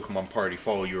your Pokemon party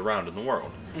follow you around in the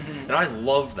world. And I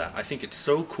love that. I think it's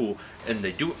so cool, and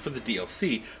they do it for the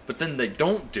DLC, but then they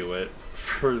don't do it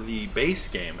for the base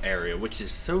game area, which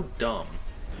is so dumb.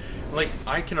 Like,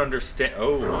 I can understand...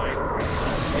 Oh my...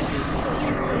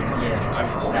 yeah.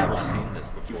 I've never seen this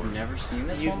before. You've never seen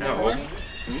this You've one never before?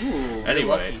 seen Ooh.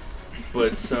 Anyway, lucky.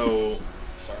 but so...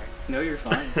 Sorry. No, you're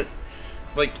fine.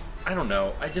 Like, I don't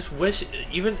know. I just wish,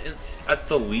 even at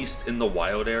the least in the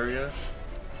wild area,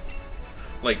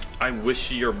 like, I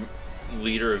wish your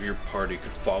leader of your party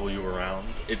could follow you around.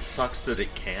 It sucks that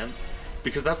it can't,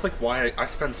 because that's like why I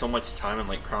spend so much time in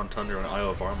like Crown Tundra and Isle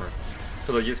of Armor,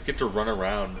 because I just get to run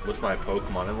around with my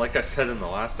Pokemon. And like I said in the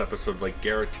last episode, like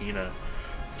Garatina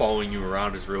following you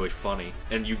around is really funny,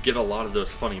 and you get a lot of those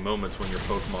funny moments when your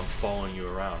Pokemon's following you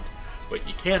around. But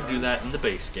you can't do that in the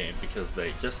base game because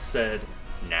they just said,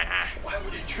 nah. Why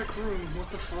would it Trick Room? What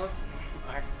the fuck?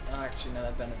 Actually, no,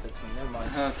 that benefits me. Never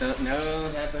mind. No.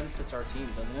 That benefits our team,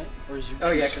 doesn't it? Or is it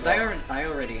Oh yeah, too because slow? I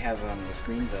already have the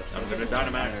screens up. So I'm it gonna doesn't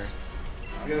Dynamax. matter.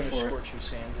 I'm Go gonna for it. Scorching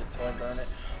Sands it till I burn it.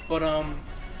 But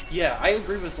yeah, I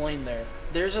agree with Lane there.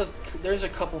 There's a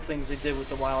couple things they did with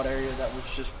the wild area that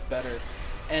was just better.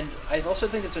 And I also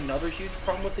think it's another huge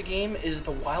problem with the game is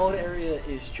the wild area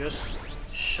is just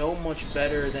so much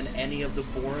better than any of the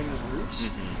boring routes,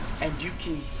 and you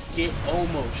can get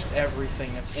almost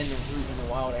everything that's in the route in the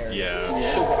wild area. Yeah.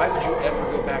 So why would you ever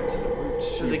go back to the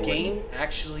routes? So the game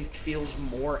actually feels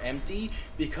more empty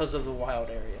because of the wild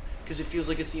area, because it feels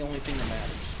like it's the only thing that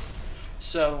matters.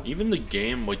 So Even the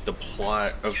game, like the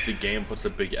plot of the game, puts a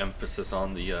big emphasis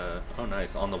on the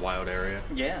on the wild area.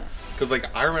 Yeah. Because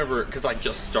like I remember, because I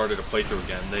just started a playthrough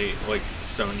again. They like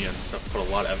Sonya and stuff put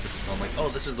a lot of emphasis on like, oh,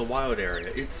 this is the wild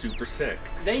area. It's super sick.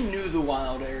 they knew the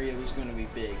wild area was going to be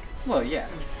big. Well, yeah.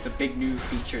 It's the big new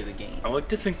feature of the game. I like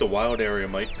to think the wild area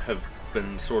might have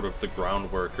been sort of the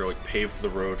groundwork or like paved the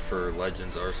road for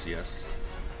Legends Arceus.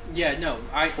 Yeah, no,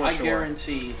 I For sure.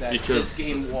 guarantee that Because this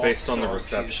game walks based on the Arceus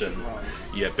reception, would run.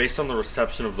 yeah, based on the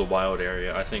reception of the wild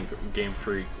area, I think Game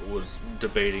Freak was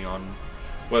debating on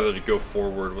whether to go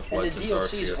forward with And the Legends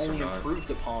DLC is Arceus or only not.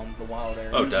 improved upon the wild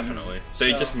area. Oh, definitely.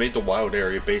 They So- just made the wild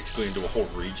area basically into a whole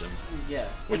region. Yeah,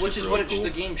 Which which is is really what cool. the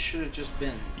game should have just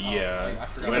been. Yeah. I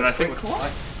forgot. And I think-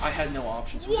 I had no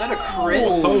options. Was that a crit?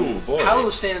 Oh boy.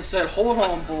 Palosan said, "Hold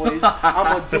on, boys,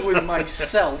 I'm gonna do it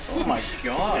myself." Oh my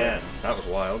god. Man, that was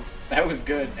wild. That was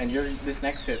good. And this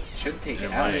next hit should take it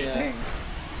It out, might. I think.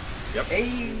 Yep.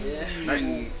 Hey. Yeah.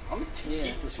 Nice. I'm gonna Yeah.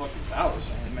 keep this fucking Power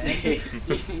Sand, man.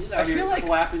 He's I out here feel like-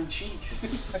 clapping cheeks.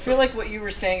 I feel like what you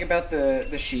were saying about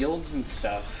the shields and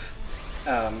stuff,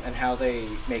 and how they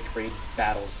make raid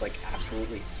battles like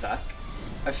absolutely suck.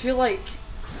 I feel like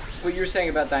what you were saying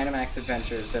about Dynamax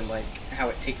Adventures and like how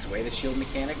it takes away the shield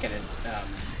mechanic and it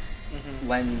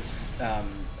lends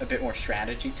a bit more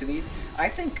strategy to these. I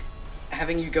think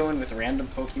having you go in with random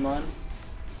Pokemon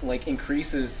like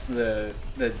increases the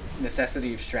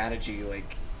necessity of strategy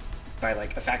like by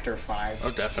like a factor of 5. Oh,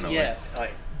 definitely. Yeah.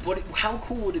 Like But how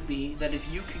cool would it be that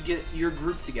if you could get your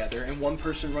group together and one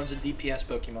person runs a DPS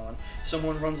Pokemon,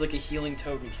 someone runs like a healing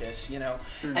Togekiss, you know,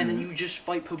 and then you just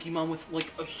fight Pokemon with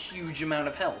like a huge amount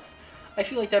of health. I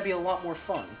feel like that'd be a lot more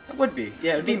fun. it would be.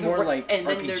 Yeah, it'd be more like and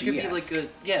then RPG-esque. there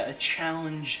could be like a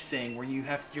challenge thing where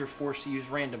you're forced to use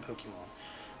random Pokemon.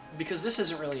 Because this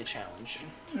isn't really a challenge.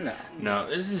 No. No,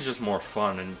 this is just more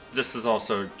fun, and this is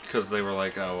also because they were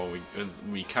like, oh, well,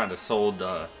 we kind of sold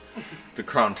the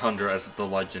Crown Tundra as the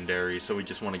legendary, so we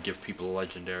just want to give people the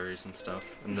legendaries and stuff,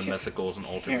 and the mythicals and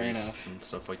ultra Fair beasts enough. and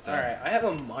stuff like that. Alright, I have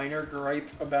a minor gripe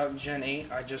about Gen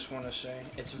 8, I just want to say.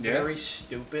 It's very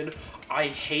stupid. I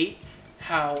hate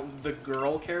how the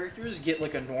girl characters get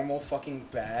like a normal fucking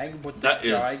bag, but the That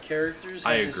is- guy characters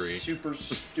I have this agree. super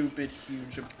stupid,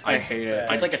 huge, I obtuse hate it.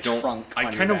 bag. It's like a trunk I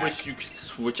on your kind of back. wish you could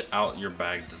switch out your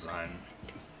bag design.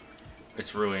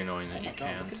 It's really annoying that Oh you my god,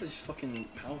 look can. at these fucking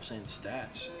Power Sand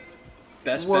stats.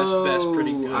 Best,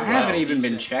 pretty good. I haven't best, even been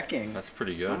decent. checking. That's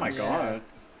pretty good. Oh my Yeah. god.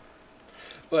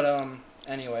 But,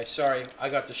 anyway, sorry, I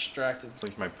got distracted. It's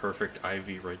like my perfect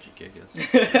IV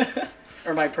Regigigas.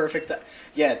 Or my perfect...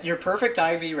 Yeah, your perfect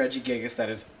IV Regigigas that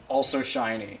is also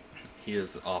shiny. He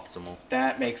is optimal.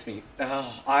 That makes me...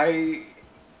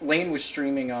 Lane was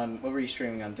streaming on... What were you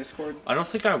streaming on? Discord? I don't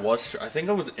think I was. I think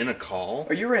I was in a call.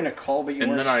 Or you were in a call, but you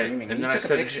And weren't then streaming. and You then I took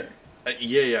said, a picture.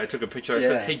 yeah, I took a picture. I Yeah.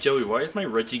 said, "Hey Joey, why is my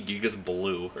Regigigas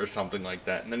blue or something like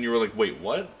that?" And then you were like, "Wait,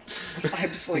 what?" I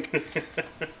was like,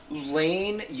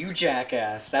 Lane, you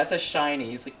jackass. That's a shiny.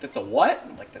 He's like, that's a what?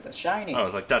 I'm like, that's a shiny. I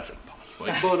was like, "That's impossible."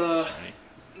 It's But, shiny.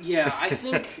 Yeah, I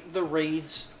think the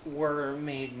raids were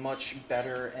made much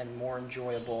better and more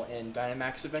enjoyable in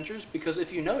Dynamax Adventures because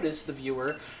if you notice, the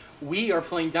viewer, we are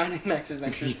playing Dynamax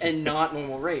Adventures and not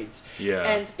normal raids. Yeah.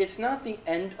 And it's not the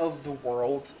end of the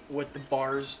world with the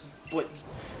bars, but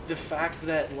the fact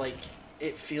that, like,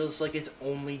 it feels like it's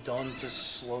only done to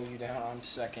slow you down on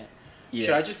second. Yeah.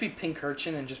 Should I just be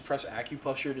Pinkerton and just press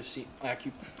acupressure to see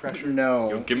acupressure? No.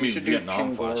 Yo, give you me should do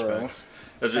Vietnam Pangoro. flashbacks.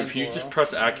 As if you Pangoro. just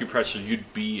press acupressure,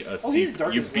 you'd be a he's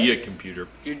dark you'd as be a night. computer.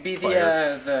 You'd be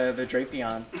Player. the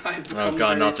Drapion. I've Oh become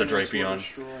god, not the ready for this Drapion.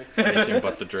 destroy. Anything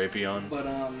but the Drapion. But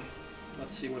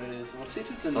let's see what it is. Let's see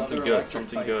if it's Something another good, electric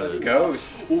something type. good. That'd be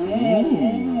Ghost.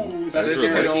 Ooh, that's That's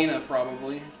a really- Giratina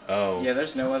probably. Oh. Yeah,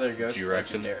 there's no other ghost Do you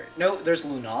reckon? legendary. No, there's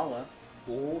Lunala.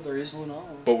 Oh, there is Lunala.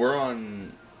 But we're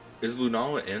on. Is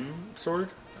Lunala in Sword?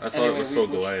 I thought Anyway, it was which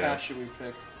Solgaleo. path should we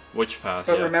pick? Which path?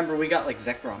 But yeah. remember, we got like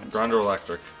Zekrom and Ground or stuff.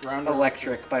 electric? Round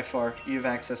Electric by far. You have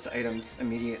access to items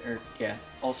immediate, or yeah,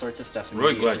 all sorts of stuff. I'm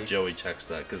really glad immediately. Joey checks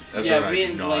that because Ezra Yeah, and I me do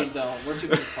and not. Blade don't. We're too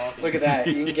busy talking. Look at that.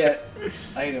 You can get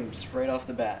items right off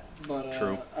the bat. But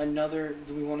True. another.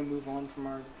 Do we want to move on from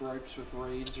our gripes with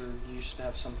raids, or you used to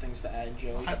have some things to add,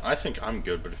 Joey? I think I'm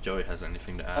good, but if Joey has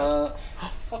anything to add,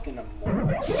 Fucking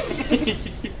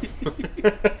Amorga.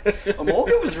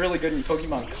 Emolga was really good in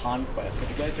Pokemon Conquest. Have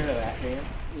you guys heard of that game?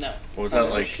 No. What was Sounds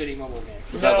that like? like? A shitty mobile game.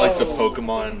 was that like the No.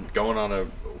 Pokemon going on a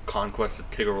conquest to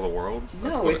take over the world?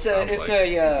 That's No, what it's it a sounds it's like.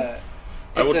 a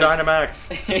I will it's a-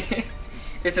 Dynamax.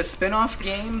 It's a spin-off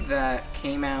game that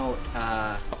came out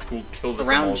I will kill this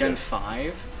around Emolga. Gen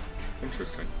 5,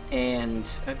 Interesting. and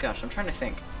oh gosh, I'm trying to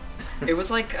think. It was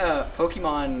like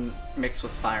Pokemon mixed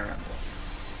with Fire Emblem,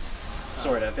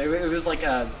 sort of. It was like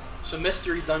So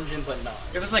mystery dungeon, but not.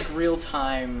 it was like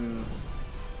real-time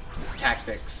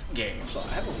tactics game. So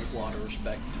I have a lot of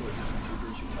respect towards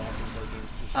YouTubers who talk and play games.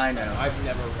 At the same I time. know. I've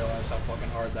never realized how fucking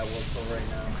hard that was till right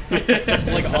now.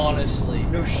 Like honestly,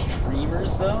 No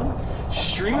streamers though.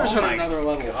 streamers Oh are my on another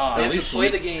level. God. They At have least to play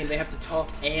we- the game. They have to talk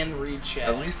and read chat.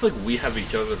 At least like we have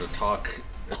each other to talk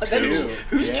That to. is-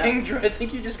 Who's Yeah. Kingdra? I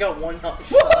think you just got one up.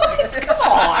 Come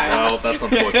on. Well, that's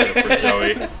unfortunate for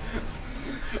Joey.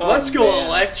 Let's go man.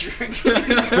 electric.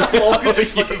 Olga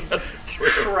just Yeah, fucking that's true.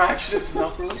 cracks its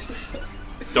knuckles.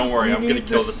 Don't worry, We I'm gonna need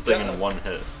kill this this thing stuff. in one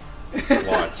hit.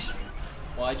 Watch.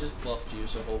 Well, I just bluffed you,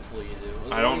 so hopefully you do.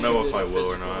 As I don't long as know you if did I a will or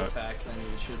physical not. Attack, then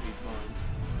you should be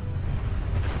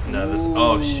fine. No, this.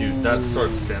 Oh shoot, that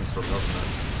starts sandstorm, doesn't it?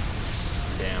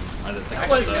 Damn, I didn't think That I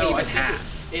wasn't should. even I think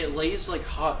half. It lays like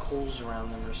hot coals around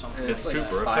them or something. It's like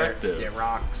super that. effective. Yeah,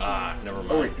 rocks. Never mind.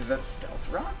 Oh, wait, is that stealth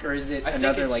rock or is it I think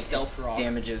another it's like stealth rock.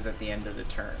 damages at the end of the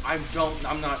turn? I'm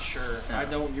not sure. Oh. I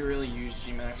don't really use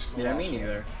G-Max. Yeah, me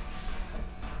neither.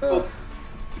 Oh.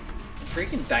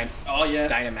 Freaking Oh yeah.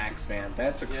 Dynamax, man.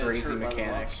 That's a Yeah, it's crazy hurt by the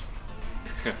mechanic. rocks.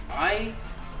 I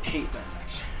hate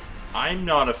Dynamax. I'm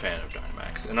not a fan of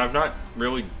Dynamax, and I've not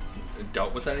really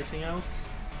dealt with anything else.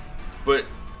 But,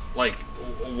 like,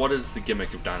 what is the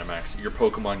gimmick of Dynamax? Your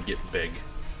Pokemon get big,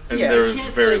 and Yeah, there's I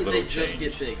can't very say little they change. just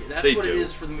get big. That's They what it do.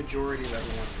 is for the majority of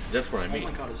everyone. That's what I mean.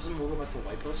 Oh my god, is this Moogle about to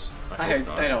wipe us? I hope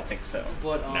not. I don't think so.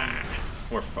 But Nah,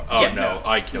 we're oh Yeah, no, no.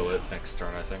 I kill it next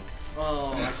turn. I think.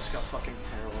 Oh, I just got fucking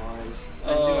paralyzed.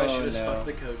 I knew Oh, I should have no. stuck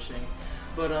the coaching.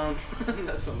 But,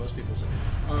 that's what most people say.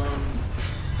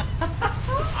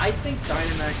 I think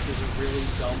Dynamax is a really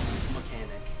dumb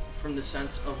mechanic from the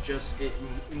sense of just it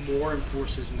more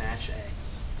enforces Match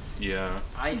A. Yeah.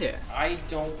 Yeah. I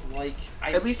don't like...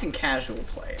 At least in casual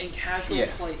play. In casual Yeah.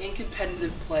 play, in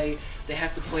competitive play, they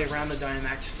have to play around the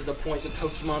Dynamax to the point that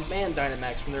Pokemon banned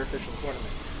Dynamax from their official tournament.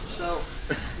 So,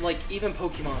 like, even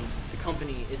Pokemon, the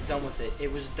company, is done with it.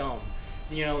 It was dumb.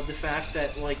 You know, the fact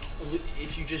that, like,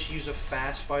 if you just use a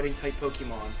fast fighting type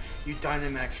Pokemon, you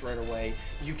Dynamax right away,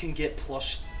 you can get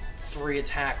 +3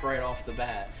 attack right off the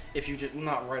bat. If you just,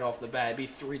 not right off the bat, it'd be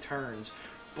 3 turns.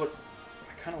 But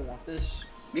I kind of want this.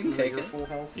 You can take You're it. full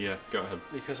health. Yeah. Go ahead.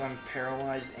 Because I'm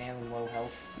paralyzed and low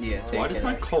health. Yeah, take Why it. does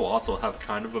my Colossal have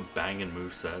kind of a banging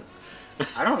moveset?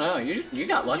 I don't know. You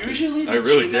got lucky. Usually I the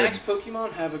really G-Max did.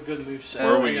 Pokemon have a good moveset.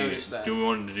 Where are I we? noticed that. Do we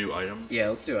want to do items? Yeah,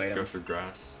 let's do Go items. through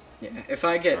grass. Yeah. If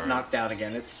I get Alright. knocked out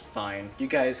again, it's fine. You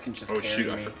guys can just Oh carry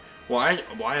shoot! me. Well,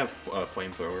 I have a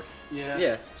flamethrower, Yeah.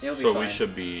 Yeah, you'll be so fine. we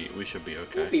should be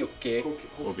okay. We'll be okay.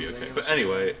 We'll be okay. But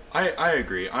anyway, I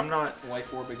agree. I'm not.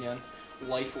 Life Orb again.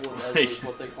 Life Orb is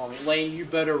what they call me. Lane, you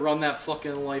better run that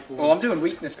fucking Life Orb. Well, I'm doing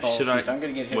weakness policy. Should I? If I'm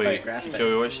gonna get hit by a Wait, grass type.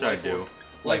 Joey, what should I Life do? Orb.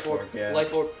 Life Orb. yeah.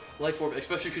 Life Orb. Life Orb.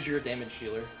 Especially because you're a damage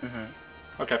dealer.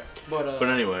 Okay. But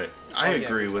Anyway, I oh, yeah.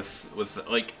 agree with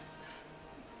like.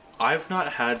 I've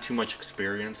not had too much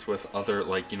experience with other,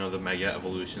 like, you know, the Mega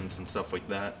Evolutions and stuff like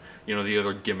that. You know, the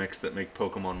other gimmicks that make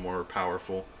Pokemon more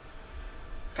powerful.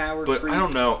 Power But creep. I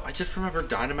don't know. I just remember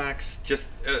Dynamax.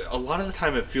 Just a lot of the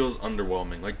time, it feels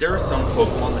underwhelming. Like there are some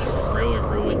Pokemon that have really,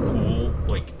 really cool,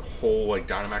 like whole like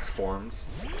Dynamax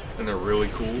forms, and they're really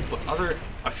cool. But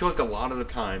I feel like a lot of the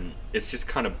time, it's just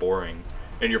kind of boring,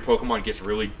 and your Pokemon gets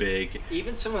really big.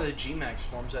 even some of the G-Max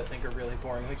forms I think are really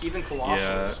boring. Like even Colossals.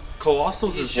 Yeah,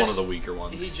 Colossals He's is one just- of the weaker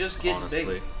ones. he just gets honestly.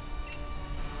 big.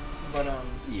 But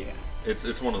Yeah.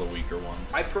 It's one of the weaker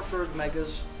ones. I preferred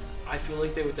Megas. I feel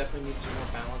like they would definitely need some more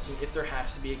balancing if there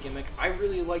has to be a gimmick. I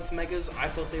really liked Megas. I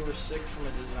thought they were sick from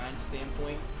a design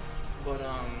standpoint, but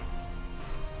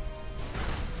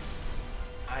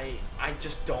I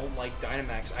just don't like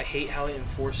Dynamax. I hate how it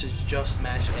enforces just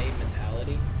Match A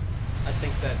mentality. I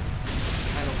think that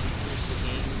kind of weakens the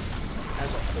game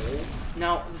as a whole.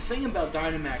 Now, the thing about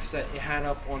Dynamax that it had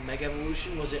up on Mega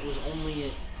Evolution was it was only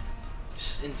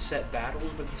in set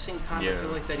battles, but at the same time, I Yeah. feel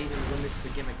like that even limits the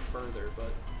gimmick further.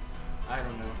 But I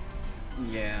don't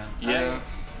know. Yeah. Yeah,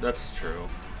 that's true.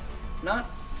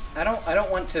 I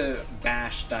don't want to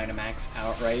bash Dynamax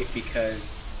outright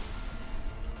because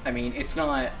I mean it's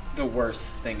not the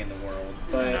worst thing in the world,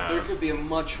 but No. There could be a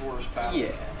much worse battle. Yeah.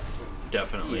 mechanic.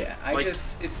 Definitely. yeah, I Like,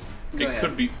 just it it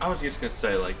could be. I was just gonna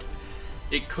say like,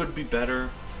 it could be better,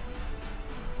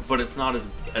 but it's not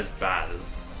as bad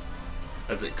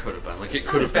as it could have been. Like it's it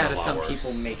not could as have been bad a as lot some worse.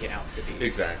 people make it out to be.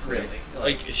 Exactly. Really.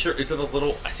 Like sure, is it a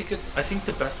little? I think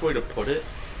the best way to put it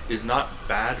is not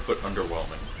bad but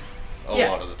underwhelming. A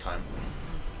Yeah. lot of the time,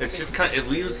 it's just kind. It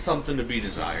leaves something to be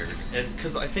desired, and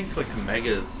because I think like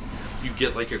Megas, you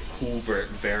get like a cool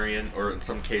variant, or in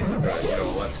some cases a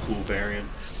less cool variant,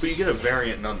 but you get a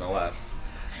variant nonetheless.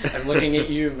 I'm looking at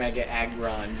you, Mega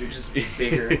Aggron. You're just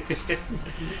bigger.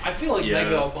 I feel like Yeah.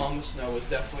 Mega Obama Snow is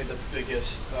definitely the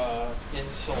biggest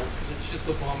insult because it's just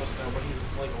Obama Snow, but he's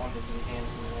like on his hands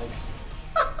and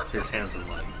legs. His hands and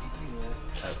legs.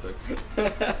 Yeah.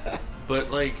 Epic. But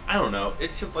like, I don't know.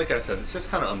 It's just like I said. It's just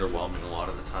kind of underwhelming a lot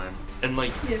of the time. And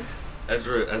like,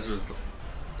 Ezra's,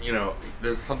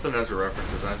 there's something Ezra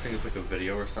references. I think it's like a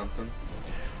video or something.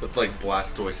 With like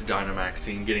Blastoise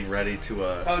Dynamaxing getting ready to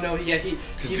Oh no, yeah, he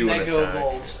do an Mega attack.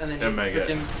 evolves and then he And Mega.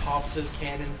 freaking pops his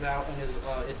cannons out and his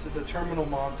it's the terminal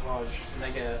montage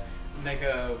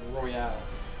Mega Royale.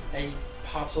 And he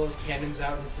pops all his cannons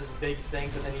out and it's this big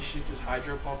thing, but then he shoots his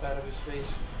hydro pump out of his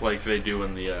face. like they do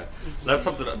in the. That's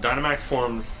something. Dynamax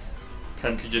forms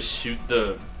tend to just shoot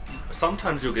the.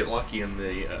 Sometimes you'll get lucky in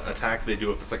the attack they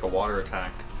do if it's like a water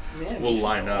attack, will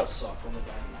line up. Suck on the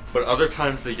Dynamax. But other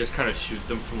times they just kind of shoot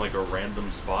them from like a random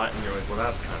spot, and you're like, well,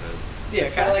 that's kind of. Yeah,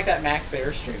 kind of like that Max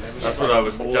Airstream. That was That's just what like, I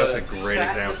was. That's a great The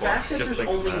example. fact that Just there's think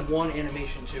only of that. one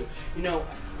animation too. You know,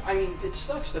 I mean, it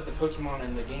sucks that the Pokemon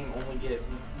in the game only get,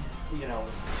 you know,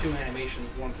 2 animations,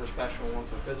 one for special, one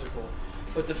for physical.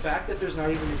 But the fact that there's not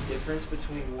even a difference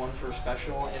between one for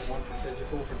special and one for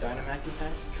physical for Dynamax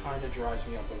attacks kind of drives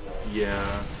me up the wall.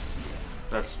 Yeah,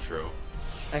 that's true.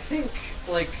 I think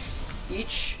like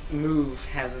each move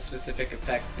has a specific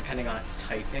effect depending on its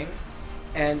typing,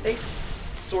 and they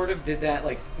sort of did that.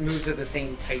 Like moves of the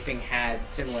same typing had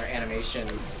similar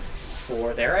animations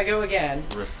for. There I go again.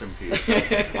 Rest in peace.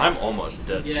 I'm almost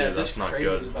dead Yeah, too. this That's not trade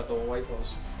good. was about the white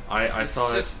balls. I It's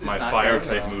thought just- it's my not fire going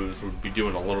type well. moves would be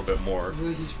doing a little bit more.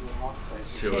 Really, he's rock type.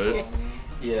 To it.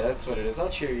 Yeah, that's what it is. I'll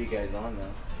cheer you guys on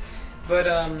though. But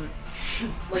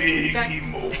like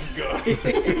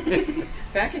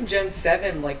back in Gen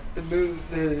 7, like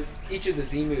each of the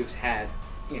Z moves had,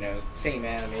 you know, same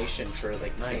animation for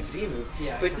like the same Nice. Z move,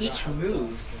 Yeah, I but forgot each how move dumb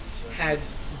it was. had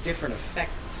different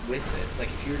effects with it. Like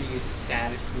if you were to use a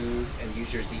status move and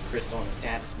use your Z Crystal on a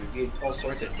status move, you had all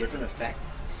sorts of different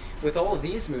effects. With all of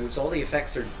these moves, all the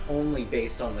effects are only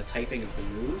based on the typing of the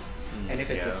move, and if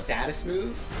it's yeah. a status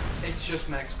move, It's just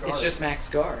Max Guard. it's just Max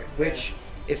Guard, which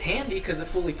is handy because it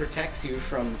fully protects you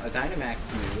from a Dynamax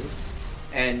move,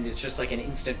 and it's just like an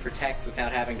instant protect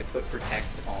without having to put protect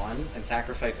on and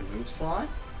sacrifice a move slot.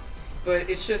 But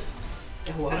it's just,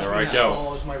 There I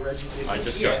go. As my Reggie I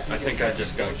think I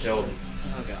just got killed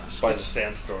oh gosh, by the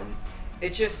sandstorm.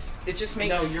 it just makes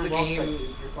No, you're the rock type, game. dude.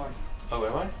 You're fine. Oh,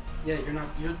 am I? Yeah, you're not.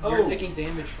 You're Oh, taking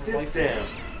damage from Damn.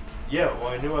 life. Yeah, well,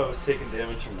 I knew I was taking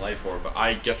damage from Life Orb, but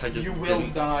I guess I just You will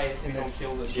didn't. die if you don't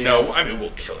kill this. Yeah. No, I mean, we'll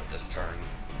kill it this turn.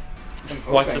 I'm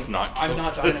Why hoping- just not kill I'm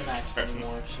not it this Dynamax turn?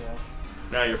 anymore, so.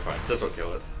 Nah, you're fine. This'll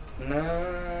kill it.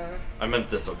 Nah. I meant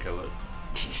this'll kill it.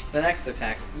 The next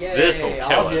attack. Yay! This'll I'll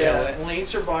kill it. kill Yeah, it. Lane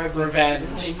survived.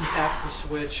 Revenge. Lane, you have to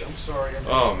switch. I'm sorry.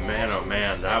 Oh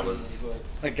man, that was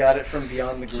I got it from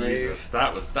beyond the grave. Jesus.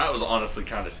 That was honestly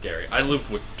kind of scary. I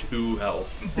live with 2 health.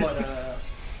 But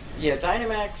Yeah,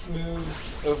 Dynamax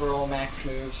moves, overall max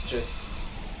moves, just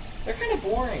they're kind of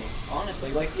boring,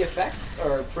 honestly. Like the effects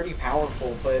are pretty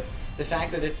powerful, but the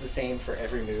fact that it's the same for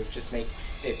every move just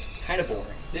makes it kind of boring.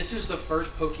 this is the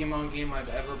first Pokemon game I've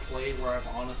ever played where I've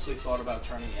honestly thought about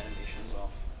turning animations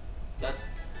off.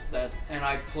 And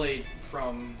I've played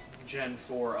from Gen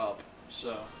 4 up,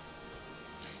 so.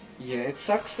 Yeah, it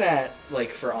sucks that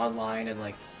like for online and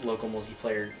like local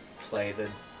multiplayer play that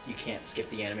you can't skip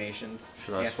the animations.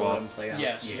 Should you I have swap? to let them play out.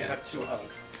 Yes, you Yeah, have 2 swap.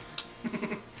 health.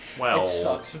 Well, It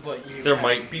sucks, but you there have,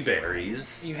 might be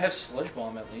berries. You have Sludge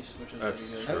Bomb at least, which is That's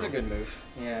pretty good. true. That's a good move.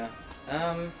 Yeah.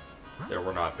 There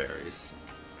were not berries.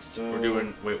 So We're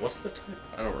doing. Wait, what's the type?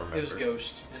 I don't remember. It was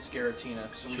Ghost. It's Giratina,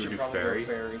 so we Should we should do probably Fairy? go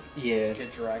Fairy. Yeah.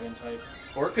 Get Dragon type.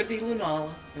 Or it could be Lunala.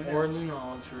 Who Or knows?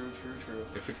 Lunala, true.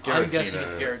 If it's Giratina, I'm guessing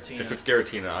it's Giratina. If it's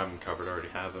Giratina, I'm covered. I already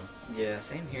have him. Yeah,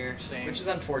 same here. Same. Which is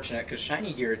unfortunate because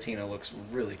shiny Giratina looks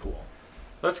really cool.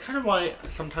 That's kind of why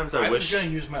sometimes I I was wish. gonna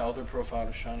use my other profile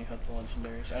to shiny hunt the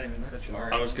legendaries. I didn't even That's catch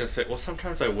smart. I was gonna say. Well,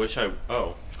 sometimes I wish I.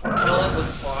 Oh. Kill it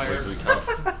with fire. Wiggly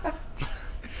tough.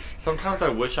 Sometimes I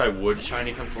wish I would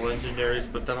shiny hunt the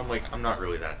legendaries, but then I'm like, I'm not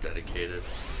really that dedicated.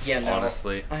 Yeah, no.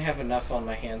 Honestly. I have enough on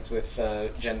my hands with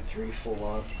Gen 3 full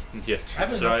odds. Yeah. I have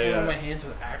Should enough I? on my hands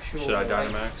with actual. Should I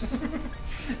like- Dynamax?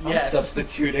 I'm Yes.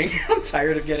 substituting. I'm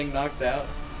tired of getting knocked out.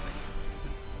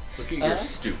 Look at your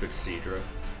stupid Seadra.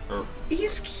 Or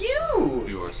He's cute!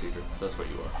 you are Seadra. That's what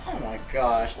you are. Oh my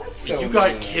gosh, that's so You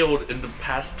got mean. killed in the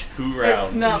past 2 That's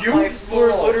rounds. not You my were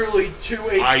fault. literally 2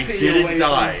 HP I away didn't from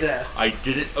die. death. I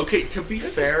didn't. Okay, to be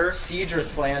This fair, is Seadra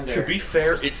slander. to be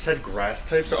fair, it said grass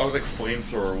type, so I was like,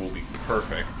 flamethrower will be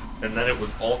perfect. And then it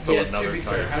was also Yeah, another to be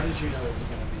type. fair, how did you know it was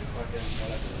gonna be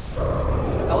fucking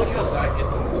whatever? I like how that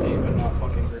gets in this game, but not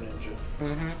fucking Greninja.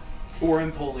 Mm-hmm. Or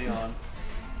Empoleon.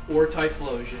 Or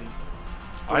Typhlosion.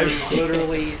 Or I've-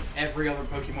 literally every other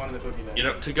Pokemon in the Pokédex. You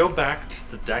know, to go back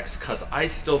to the decks, because I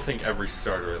still think every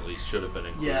starter at least should have been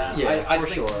included. Yeah, Yeah, I for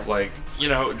think- sure. Like, you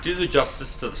know, do the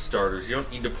justice to the starters. You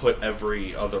don't need to put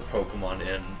every other Pokemon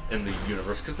in the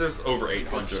universe, because there's over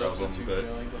 800 of them, Substitute, but...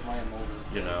 really, but my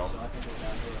Emolga's you dead, know. So I think we're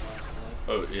down to the last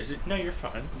Oh, is it? No, you're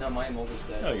fine. one. No, my Emolga's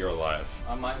dead. No, you're alive.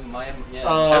 Yeah.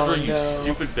 Oh, Ezra, you no.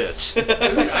 stupid bitch. Dude,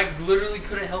 I literally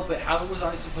couldn't help it. How was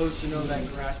I supposed to know that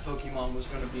grass Pokemon was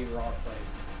going to be rock type?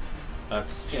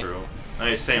 That's Yeah. true.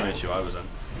 Hey, same issue I was in.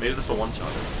 Maybe this will one-shot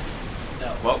it.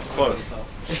 No. Well, it's not close.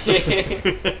 gonna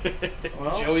be tough.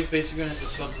 Well, Joey's basically going to have to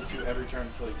substitute every turn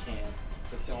until he can.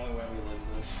 That's the only way we live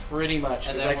this. Pretty much,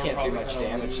 And because then I we're can't do probably much gonna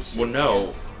damage. lose. Well, no,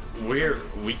 Yes.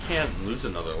 we can't lose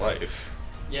another life.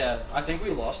 Yeah, I think we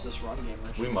lost this run,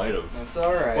 gamers. We might have. That's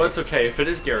alright. Well, it's okay. If it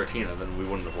is Garatina, then we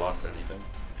wouldn't have lost anything.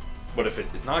 But if it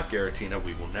is not Garatina,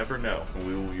 we will never know, and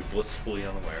we will be blissfully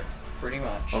unaware. Pretty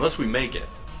much. Unless we make it.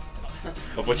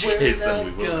 Of which We're case, not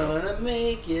then we will know. gonna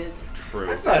make it. True.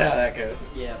 That's not how that goes.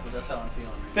 Yeah, but that's how I'm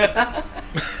feeling.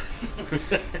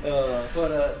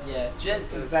 Yeah, Gen.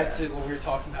 So Back sad. to what we were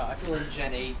talking about. I feel like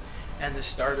Gen 8 and the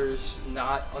starters,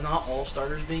 not all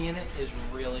starters being in it, is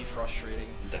really frustrating.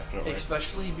 Definitely.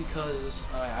 Especially because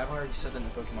I've already said that in the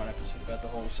Pokemon episode about the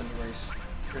whole Cinderace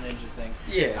Greninja thing.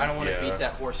 Yeah. I don't want to Yeah. beat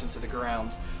that horse into the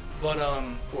ground, but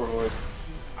Poor horse.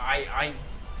 I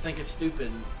think it's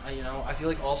stupid. I feel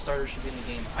like all starters should be in the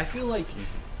game. I feel like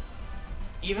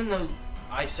even though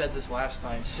I said this last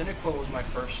time, Cyndaquil was my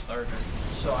first starter,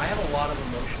 so I have a lot of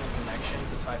emotional connection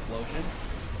to Typhlosion,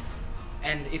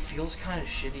 and it feels kind of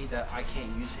shitty that I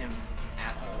can't use him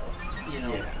at all.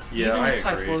 Yeah, Even I if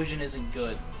agree. Typhlosion isn't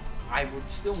good, I would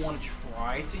still want to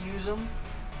try to use him,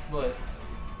 but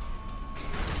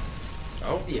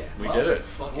Oh, Yeah. we well, did it.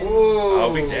 Fucking, Whoa.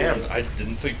 I'll be damned. I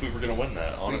didn't think we were gonna win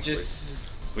that. Honestly, We just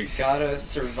we gotta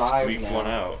survive squeaked now. one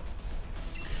out.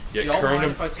 Do Yeah, y'all mind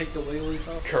current if I take the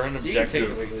Wigglytuff? current You can take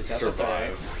objective the Wigglytuff, that's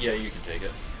alright. survive. Yeah, you can take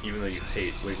it, even though you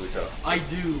hate Wigglytuff. I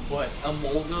do, but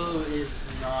Emolga is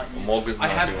not. Emolga's I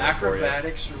not have doing it for you.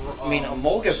 acrobatics. I mean,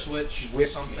 Emolga switch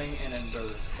whipped something and Endure.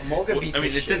 Emolga Well, beat I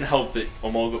mean, the it didn't shit. help that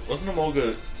wasn't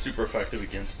Emolga super effective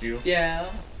against you. Yeah.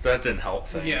 So that didn't help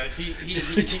things. Yeah, he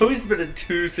Joey's been in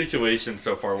 2 situations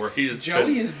so far where he has Joey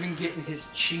been, has been getting his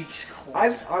cheeks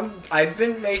clapped. I've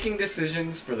been making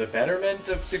decisions for the betterment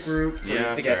of the group,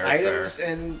 Yeah, to get fair, items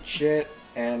and shit,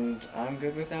 and I'm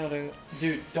good without it.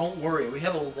 Dude, don't worry. We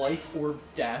have a Life Orb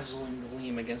Dazzling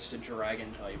Gleam against a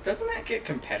Dragon type. Doesn't that get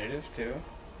competitive too?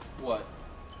 What?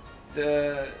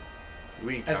 The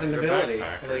we as an encountered a ability,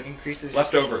 backpacker. it, like increases your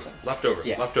Leftovers, special leftovers,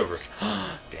 Yeah. leftovers.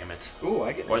 Damn it. attack. Ooh,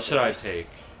 I get. What should I leftovers. take?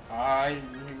 I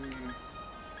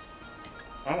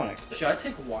I want to expect. should I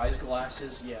take Wise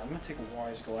Glasses? Yeah, I'm gonna take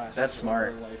Wise Glasses. That's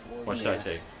smart. over Life Orb. What should I Yeah.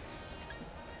 take?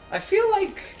 I feel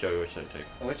like Joey, what should I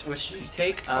take? which should you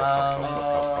take?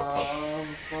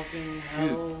 Fucking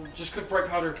hell. Just cook bright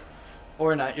powder.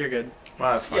 Or not? You're good.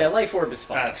 Well, that's fine. Yeah, Life Orb is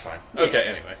fine. That's fine. Yeah. Okay,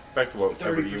 anyway, back to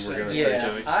whatever you were 30%. gonna say, Yeah,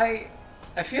 Joey.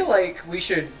 I feel like we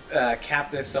should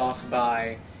cap this off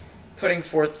by putting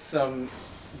forth some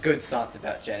good thoughts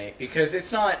about Gen 8 because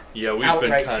it's not Yeah, we've been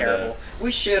outright kind terrible. of.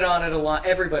 We shit on it a lot.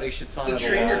 Everybody shits on The it a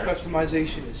trainer lot.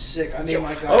 customization is sick. I made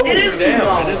my guy. Oh, It is damn!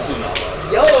 Lunala. It is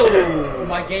Lunala. Yo!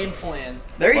 My game plan.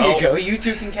 There Well- you go. You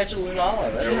two can catch a Lunala.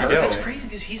 That's There we Dude, go. that's crazy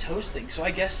because he's hosting. So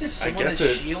I guess if someone guess has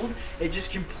it- shield, it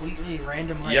just completely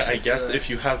randomizes. Yeah, I guess the- if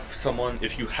you have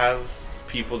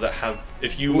people that have,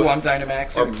 if you Ooh, I'm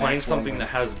Dynamax. are and playing Max something Win. that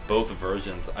has both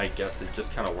versions, I guess it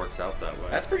just kind of works out that way.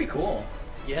 That's pretty cool.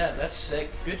 Yeah, that's sick.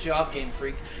 Good job, Game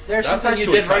Freak. There's That's something you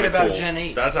actually did right kinda about cool. Gen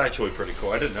 8. That's actually pretty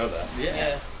cool. I didn't know that.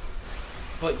 Yeah.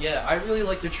 But yeah, I really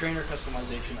like the trainer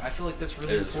customization. I feel like that's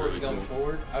really It is important really going cool.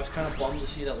 forward. I was kind of bummed to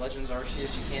see that Legends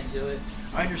Arceus you can't do it.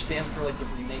 I understand for like the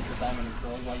remake of Diamond and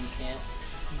Pearl why you can't.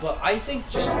 But I think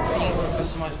just being able to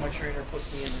customize my trainer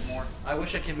puts me in more. I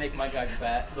wish I could make my guy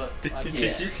fat, but I can't.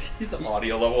 Did you see the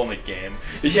audio level in the game?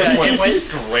 It Yeah, just went it went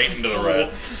straight into the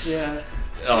red. Yeah.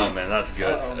 Oh man, that's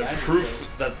good. Uh-oh, The magic proof code.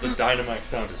 that the Dynamax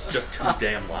sound is just too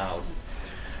damn loud.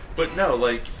 But no,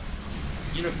 like,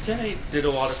 Gen 8 did a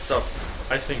lot of stuff.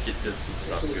 I think it did some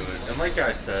stuff good. And like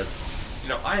I said,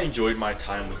 I enjoyed my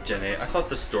time with Gen 8. I thought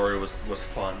the story was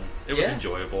fun. It was Yeah.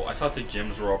 enjoyable. I thought the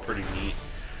gyms were all pretty neat.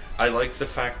 I like the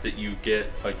fact that you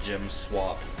get a gym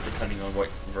swap depending on what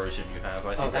version you have.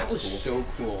 I think Oh, that that's was cool. so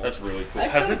cool. That's really cool.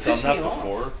 That Has kinda it done pissed that me off.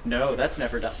 before? No, that's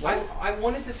never done. I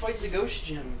wanted to fight the Ghost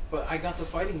Gym, but I got the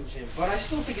Fighting Gym. But I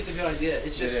still think it's a good idea.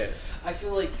 It's just, It is. I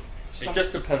feel like It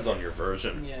just depends on your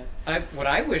version. yeah. What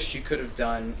I wish you could have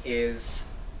done is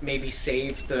maybe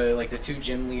save the 2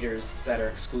 gym leaders that are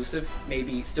exclusive.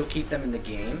 Maybe still keep them in the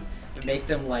game, but make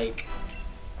them like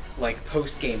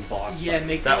post game boss. Yeah, fights.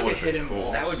 make That it like a would've been hidden cool.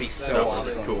 boss. That would be so That That'd was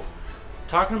awesome. cool.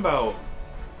 Talking about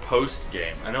post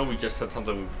game, I know we just said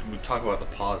something. We talk about the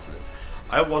positive.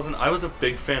 I was a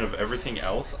big fan of everything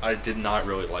else. I did not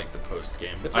really like the post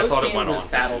game. The I thought it post-game went on was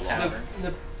for Battle too long. Tower.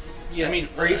 Yeah. I mean,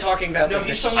 Or are you talking about No, the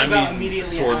he's the talking I about mean,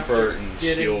 immediately Sword after Bird and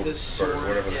getting Shield the Bird, sword,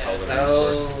 whatever the yeah. hell their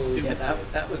Oh, names yeah,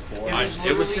 that was boring. It was were.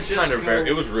 It was literally just just kind of go-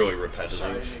 it was really Sorry,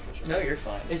 repetitive. Nick, No, you're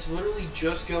fine. it's literally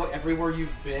just go everywhere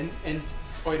you've been and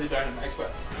fight a Dynamax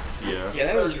battle. Yeah. Yeah,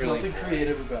 that was There's really nothing cool.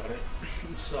 creative about it.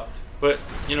 It sucked. But,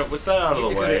 you know, with that out You of had the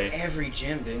to go way, to every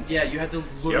gym, didn't you? Yeah, you had to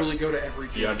literally go to every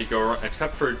gym. you had to go around,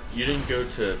 except for you didn't go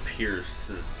to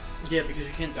Pierce's. Yeah, because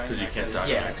you can't Dynamax. 'Cause you can't that. Dynamax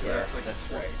Yeah, there. that's like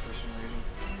That's right. for some reason.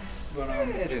 But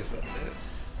It is what it is.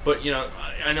 But, you know,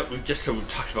 I know we've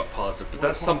talked about positive, but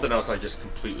that's something else I just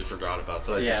completely forgot about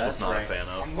that I just was not a fan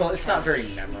of. Well, it's not very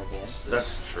memorable.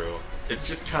 That's true. It's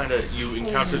just kind of, you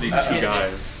encounter these two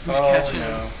guys. Who's catching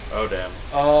no. Oh, damn.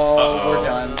 Oh, Uh-oh. we're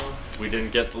done. We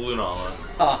didn't get the Lunala.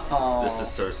 Oh. This is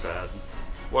so sad.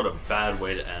 What a bad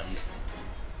way to end.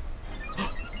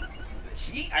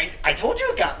 See, I told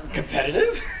you it got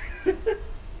competitive. Damn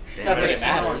Not that it. it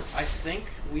matters. I think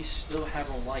we still have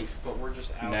a life, but we're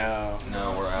just out.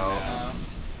 No, we're out.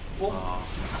 Well, Oh.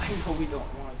 I know we don't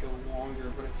want to go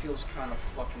longer, but it feels kind of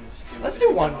fucking stupid. Let's do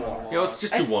to one go more. on Yeah, let's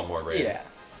just do one more raid. Yeah.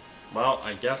 Well,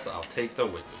 I guess I'll take the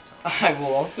Wigglytuff. I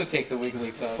will also take the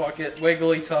Wigglytuff. Fuck it,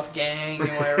 Wigglytuff gang, am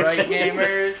I right,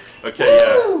 gamers? Okay,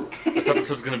 yeah. This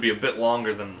episode's going to be a bit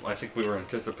longer than I think we were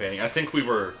anticipating. I think we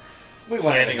were We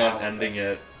wanted planning an on hour, ending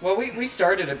it. Well, we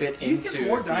started a bit Do you into get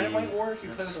more the- Dynamite War if you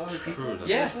play That's with other true, people? that's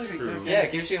Yeah. I feel like true. okay. Yeah,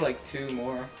 it gives you like 2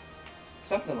 more.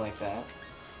 Something like that.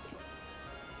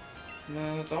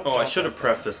 No, don't. Oh, I jump should have like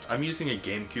that. prefaced. I'm using a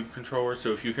GameCube controller,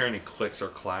 so if you hear any clicks or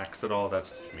clacks at all, that's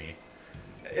just me.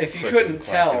 If you Click couldn't and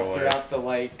clack it tell away. throughout the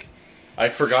like I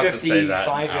forgot to say that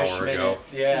an 55-ish hour ago.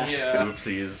 minutes, yeah. Yeah.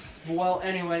 Oopsies. Well,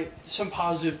 anyway, some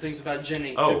positive things about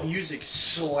Jenny. Oh. The music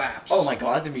slaps. Oh my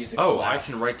god, the music Oh, slaps.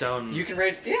 I can write down You can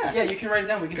write yeah. Yeah, you can write it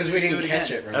down. We can Because just we do didn't it catch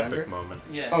again. it, remember? epic moment.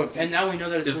 Yeah. Oh, dude. and now we know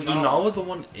that it's Is Lunala. Lunala the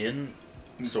one in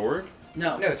Sword?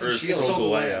 No, No, it's Or in is Shield.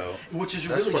 Solgaleo? Which is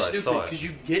That's really what I stupid thought. because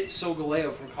you get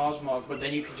Solgaleo from Cosmog, but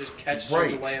then you can just catch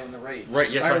Right. Solgaleo in the raid. Right,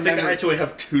 yes, I I think I remember- actually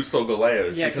have 2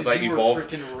 Solgaleos Yeah, because I you were evolved.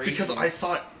 freaking raging. Because I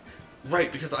thought.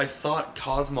 Right, because I thought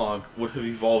Cosmog would have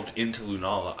evolved into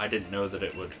Lunala. I didn't know that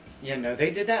it would. Yeah, no, they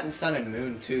did that in Sun and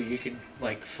Moon too. You could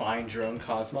like find your own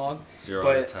Cosmog. 0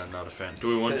 But out of 10, not a fan. Do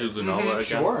we want to The- do Lunala again?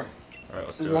 Sure. Alright,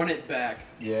 let's do Run it. it back.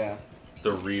 Yeah.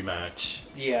 The rematch.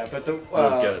 Yeah, but the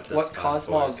We'll get it this what time,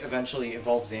 Cosmog boys. eventually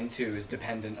evolves into is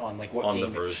dependent on like what On the game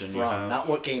it's version from, you have. not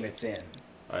what game it's in,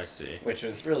 I see. which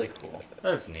was really cool.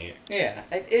 That's neat. Yeah,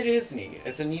 it is neat.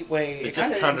 It's a neat way. It It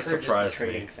just kind kinda of encourages the surprised me.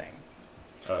 trading thing.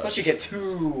 Plus, Plus, you get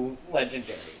 2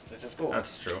 legendaries, which is cool.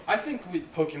 That's true. I think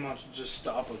Pokemon should just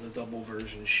stop with the double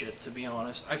version shit. To be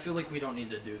honest, I feel like we don't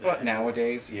need to do that. But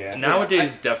nowadays, yeah.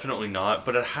 Nowadays, definitely not,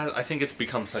 but it has. I think it's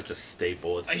become such a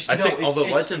staple. I I know, think, it's- although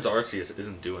it's- Legends Arceus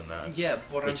isn't doing that. Yeah,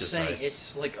 but I'm Which is saying nice.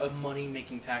 it's like a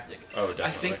money-making tactic. Oh,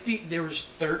 definitely. I think there was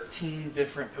 13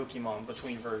 different Pokemon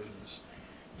between versions.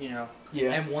 You know?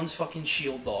 Yeah. And one's fucking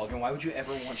Shield Dog, and why would you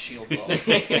ever want Shield Dog?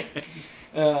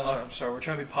 Uh, Oh, I'm sorry, we're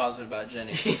trying to be positive about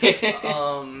Jenny.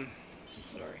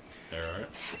 sorry. Alright.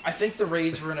 I think the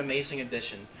raids were an amazing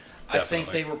addition. I think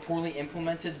Definitely. they were poorly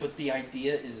implemented, but the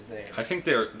idea is there. I think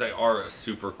they are a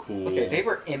super cool. Okay, they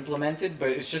were implemented, but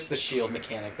it's just the shield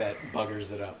mechanic that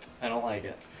buggers it up. I don't like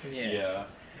it. Yeah.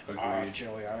 Agreed.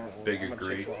 Joey, I don't know. Big I'm gonna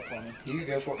agree. take you up on it. You can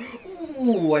go for it.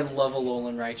 Ooh, I love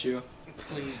Alolan Raichu.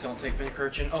 Please don't take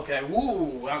Vinicurchin. Okay,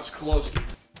 woo, that was close.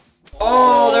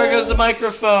 Oh, there goes the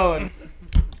microphone.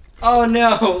 Oh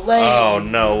no, Lane. Oh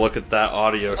no! Look at that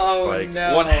audio Oh, spike.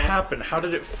 no. What happened? How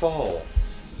did it fall?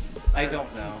 I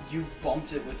don't know. You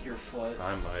bumped it with your foot.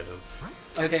 I might have.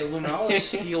 Okay, It's- Lunala's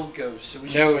Steel Ghost, so we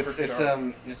should No, go it's for it's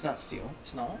Dark. it's not steel.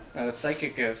 It's not? No, it's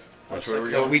Psychic Ghost. Which way are we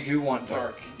So going? we do want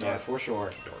dark. Dark. Yeah, for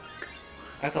sure.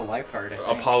 That's a light part. I think.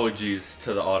 Apologies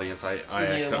to the audience. I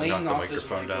accidentally Lane knocked the knocked his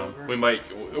microphone mic down. over. We might.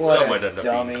 What that a might end up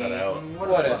dummy. being cut out.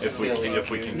 What a If we silly can, if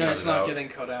we can kid. No, cut it's it not out. getting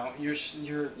cut out.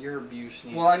 Your abuse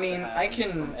needs Well, I to mean, happen I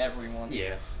can- from everyone.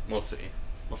 Yeah. We'll see.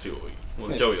 We'll see what we.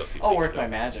 Well, Joey will see. I'll what we work can my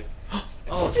do. magic. Oh, it's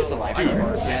so a light dude,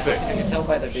 part. Yeah, perfect. I can tell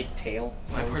by the big tail.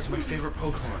 Lipart's my favorite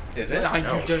Pokemon. Is it? I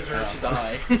No. You deserve to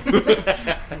die.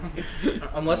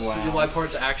 Unless Wow.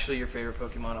 Lipart's actually your favorite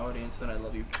Pokemon audience, then I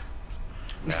love you.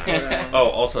 Oh,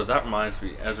 also that reminds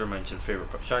me. Ezra mentioned favorite.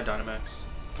 Should I Dynamax?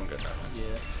 I'm good Dynamax. Yeah.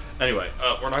 Anyway,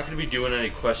 we're not going to be doing any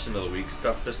question of the week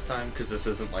stuff this time because this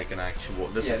isn't like an actual.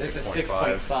 This Yeah, is this is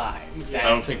 6.5. 6.5. Exactly. I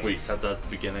don't think we said that at the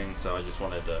beginning, so I just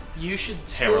wanted to. You should Hammer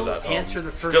still that home. answer the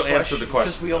first Still question. answer the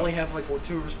question, Because we though. only have like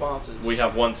 2 responses. We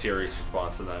have one serious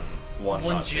response and then one.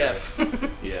 One not Jeff. serious.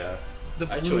 Yeah, The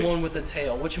blue Actually- one with the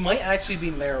tail, which might actually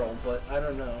be Meryl, but I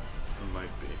don't know. it might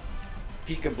be.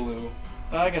 Pika Blue.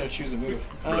 I gotta choose a move.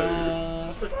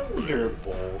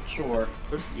 Thunderbolt. Sure.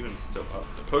 Post even still up.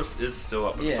 The post is still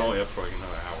up, but it's Yeah. only up for like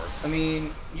another hour. I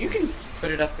mean, you can put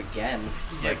it up again.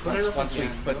 Yeah, like put it up once we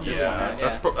again. put this Yeah, one out.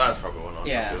 that's Yeah. that's probably what I'm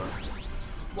Yeah. doing.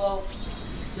 Well,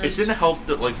 It didn't help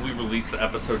that like we released the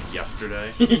episode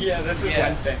yesterday, Yeah, this is Yeah.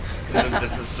 Wednesday. and then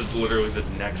this is literally the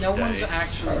next No day. one's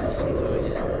actually listened to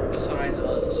it yet, besides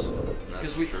us.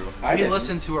 That's we- true. I we didn't.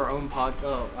 listen to our own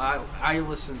podcast. I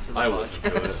listen to the I podcast. listened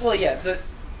to it. Well, yeah,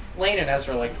 Lane and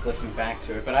Ezra like to listen back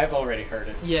to it, but I've already heard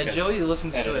it. Yeah, because Joey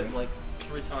listens to editing. it like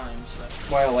 3 times. So.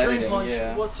 While Drain editing, Punch,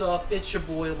 yeah. what's up? It's your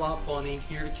boy Lot Bunny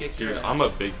here to kick your Dude, ass. I'm a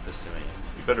big Pistimian.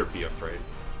 You better be afraid.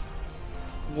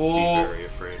 Whoa. Be very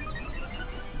afraid.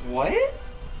 What?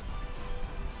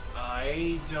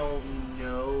 I don't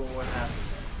know what happened.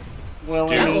 Well,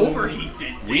 Dude. That I mean, overheat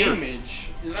did We are damage.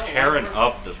 Is that Tearing live?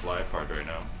 up this live part right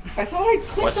now. I thought I Watch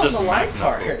clicked on this the live Mac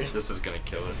part. knuckle. This is gonna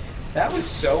kill it. That was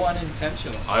so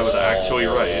unintentional. I was actually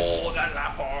right. Oh, that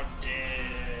lap part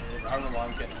did. I don't know why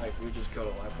I'm getting hyped. We just killed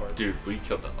a lap part. Dude, we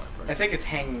killed that live I part. think it's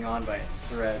hanging on by a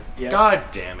thread. Yeah. God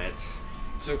damn it.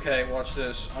 It's okay. Watch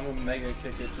this. I'm gonna mega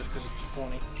kick it just because it's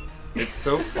funny. It's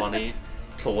so funny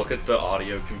to look at the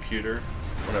audio computer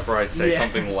whenever I say Yeah.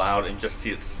 something loud and just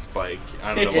see it spike.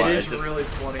 I don't know It why. is I just, really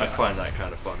funny. I find that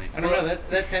kind of funny. I don't know.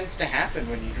 That tends to happen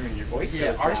when your voice Yeah,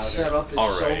 goes our louder. setup is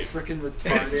Alright. so freaking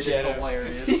retarded. It's ghetto.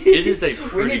 hilarious. It is a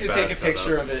pretty We need to bad take a setup.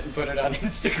 picture of it and put it on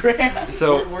Instagram.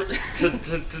 So, We're-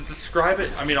 to describe it,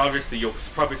 I mean, obviously you'll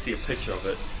probably see a picture of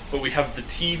it, but we have the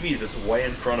TV that's way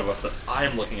in front of us that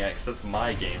I'm looking at because that's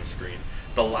my game screen.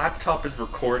 The laptop is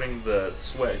recording the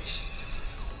Switch,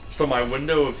 so my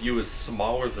window of view is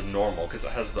smaller than normal because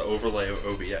it has the overlay of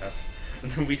OBS. And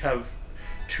then we have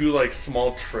 2 like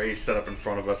small trays set up in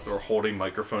front of us that are holding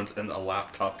microphones and a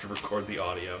laptop to record the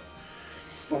audio.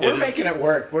 But we're It is- making it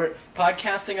work. We're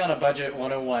podcasting on a budget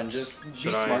 101. Just be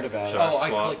Should I- smart about should it. I Oh, I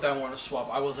swap? clicked I want to swap.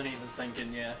 I wasn't even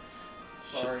thinking, yeah.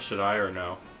 Sorry. Should I or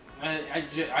no?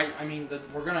 I mean,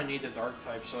 we're gonna need the dark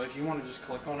type, so if you want to just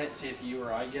click on it, see if you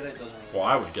or I get it, doesn't really Well,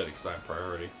 I would get it because I have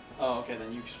priority. Oh, okay,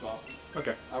 then you can swap.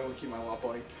 Okay. I will keep my lot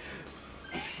buddy.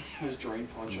 It was Drain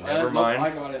Punch. Never nope, mind. I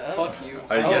got it. Oh. Fuck you.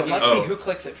 I Oh, guess- it must oh. be who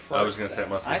clicks it first. I was gonna say then. it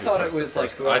must be I who thought it pressed was like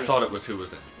first. I whoever's- thought it was who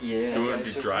was it. Yeah. Do okay, it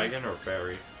be so- dragon or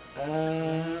fairy? Uh,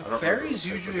 don't Fairies remember.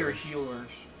 usually are healers,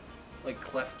 like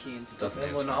Klefki and stuff. Doesn't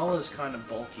And answer my Lunala is kind of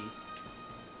bulky.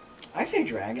 I say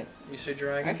dragon. You say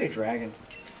dragon? I say dragon.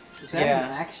 Is that Yeah.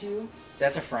 max you?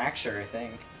 That's a fracture, I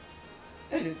think.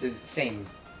 It's the same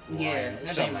line. Yeah, It same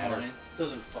doesn't matter. line.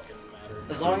 Doesn't fucking matter.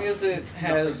 As long as it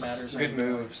has matters good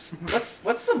anymore. moves.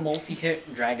 What's the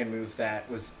multi-hit dragon move that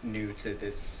was new to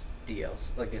this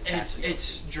DLC? Like this past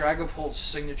It's Dragapult's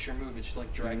signature move. It's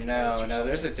like Dragon No, Dance or no,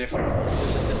 there's a something. different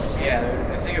one. Yeah,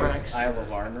 I think it was Fraxer. Isle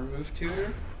of Armor move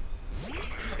tutor.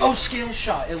 Oh, scale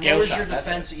shot. It Scale lowers shot, your that's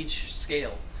defense each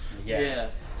scale. Yeah.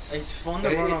 It's fun But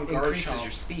to it run on guard increases chomp.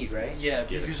 your speed, right? Yeah,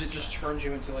 Yeah. because it just turns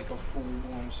you into like a full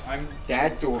blown.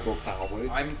 That's overpowered.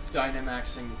 I'm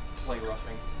Dynamaxing play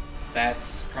roughing.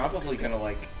 That's probably gonna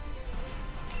like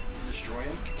Destroy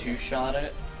him. two-shot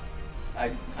it.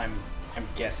 I'm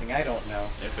guessing. I don't know.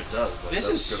 If it does, then This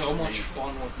that's is good so for much me.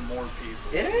 fun with more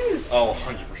people. It is. Oh,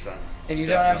 100%. And you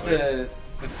Definitely. don't have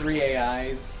the 3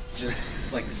 AIs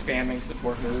just like spamming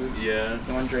support moves. Yeah.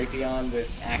 The one Drapion with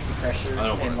acupressure I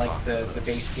don't wanna in like talk the about the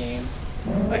this. base game.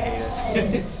 I hate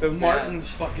it. It's so bad.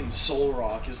 Martin's fucking Soul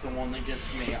Rock is the one that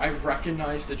gets me. I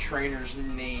recognize the trainer's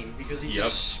name because he Yep.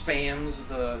 just spams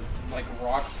the like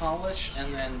rock polish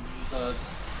and then the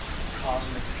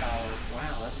cosmic power.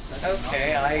 Wow, that's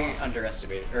Okay, not I bad.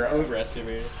 underestimated or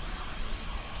overestimated.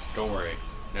 Don't worry.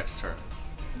 Next turn.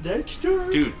 Next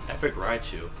turn. Dude, Epic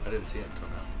Raichu. I didn't see it until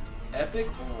now. Epic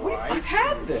Wait, Raichu. I've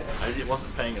had this. I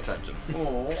wasn't paying attention.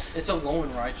 Oh, it's a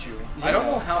Alolan Raichu. I don't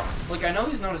Yeah. know how. Like, I know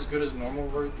he's not as good as normal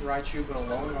Raichu, but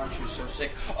Alolan Raichu is so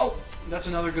sick. Oh, that's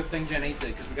another good thing Gen 8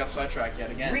 did because we got sidetracked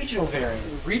yet again. Regional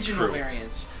variants. Regional True.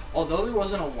 variants. Although there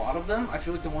wasn't a lot of them, I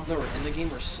feel like the ones that were in the game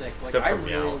were sick. Like Except I for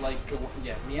really Meowth. like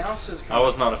Meowth is kind I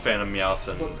was not a fan of Meowth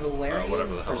and but Galarian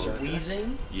whatever the hell. or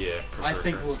Weezing, Yeah, I Berserker.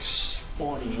 think looks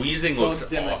funny. Weezing Doug looks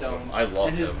Dimmadome. awesome. I love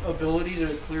and his him. ability to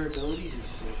clear abilities is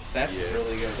sick. That's Yeah.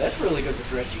 really good. That's really good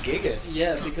with Regigigas.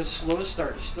 Yeah, because slow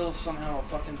start is still somehow a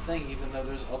fucking thing, even though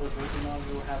there's other Pokemon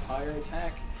who have higher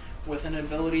attack with an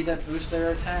ability that boosts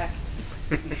their attack.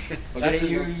 We're That's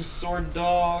gonna a- use Sword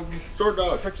Dog. Sword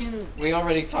Dog. Freaking We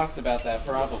already talked about that,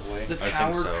 probably. the I think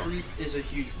power so. creep is a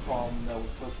huge problem though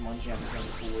with Pokemon Gen going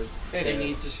forward. It They is.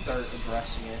 need to start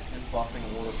addressing it and buffing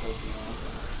older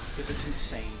Pokemon because it's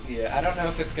insane. Yeah, I don't know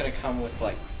if it's gonna come with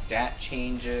like stat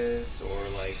changes or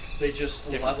like They just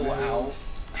different level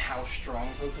moves. out how strong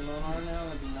Pokemon are now.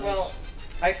 That'd be nice. Well,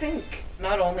 I think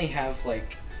not only have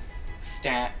like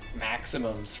stat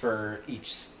maximums for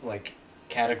each like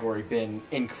category been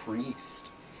increased,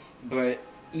 but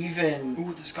even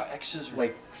ooh, this got X scissor.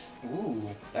 like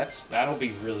that'll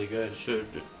be really good. Should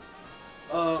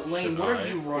Lane, Should what are I?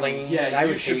 you running? Lane, Yeah, I you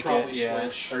would should take probably it. Yeah.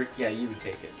 switch. Or yeah, you would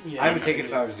take it. Yeah, I would I take it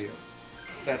would. if I was you.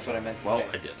 That's what I meant to Well, say.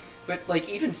 I did. But like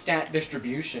even stat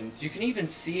distributions, you can even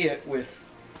see it with,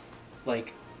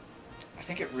 like, I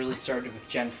think it really started with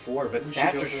Gen 4, but We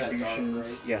stat should go for that dark,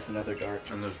 distributions. right? Yes, another dark.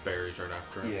 And there's berries right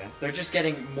after it. Yeah, they're just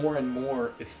getting more and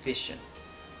more efficient.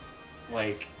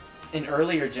 Like, in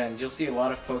earlier gens, you'll see a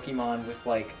lot of Pokemon with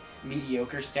like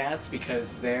mediocre stats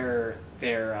because they're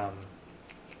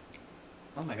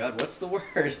oh my god, what's the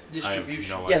word?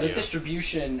 Distribution. no Yeah, idea. the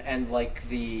distribution and like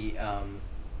the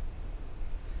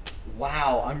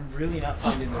wow, I'm really not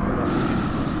finding the word.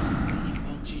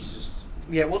 Oh, Jesus.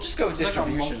 Yeah, we'll just go with It's like a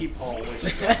distribution. monkey paw.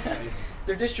 Which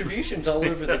Their distribution's all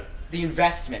over the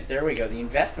investment. There we go. The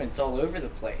investment's all over the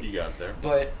place. You got there.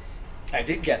 But I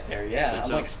did get there, yeah. Good I'm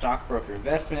job. like stockbroker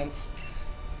investments.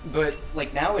 But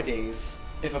like nowadays,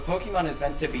 if a Pokemon is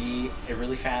meant to be a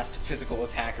really fast physical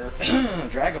attacker,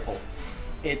 Dragapult,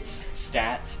 its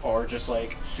stats are just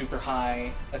like super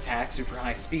high attack, super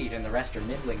high speed, and the rest are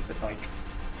middling, but like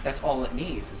that's all it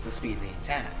needs is the speed and the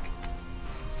attack.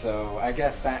 So I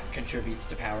guess that contributes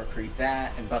to power creep,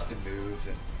 that and busted moves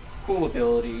and cool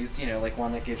abilities, you know, like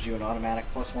one that gives you an automatic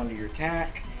 +1 to your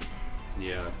attack.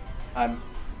 Yeah.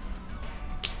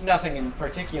 Nothing in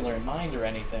particular in mind or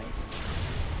anything.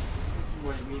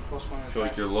 Wait, me plus one I feel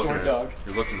like attack. you're looking Sword at Dog.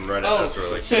 You're looking right at Oh, Ezra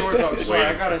like Sword Dog. Sorry, I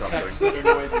waiting got a for text something.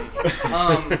 that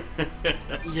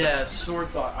annoyed me. Yeah,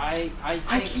 Sword Dog. I I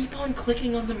think... keep on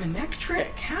clicking on the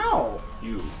Manectric. How?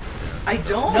 You. I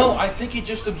don't. No, I think it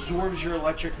just absorbs your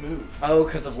electric move. Oh,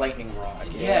 because of Lightning Rod.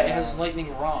 Yeah, it has lightning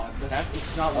rod.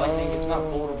 It's not lightning. It's not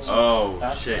volt absorb. Oh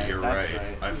That's shit, right, you're that's right.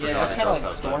 right. I Yeah, forgot. That's it kind of does like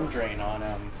have Storm that. Drain on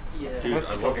Yeah. Dude,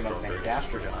 what's I the love Pokemon's Storm name? Drain.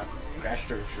 Gastrodon.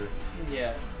 Gastrosure.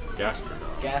 Yeah.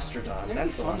 Gastrodon. Gastrodon. It'd be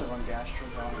That's the fun one. to run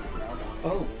Gastrodon and Groudon.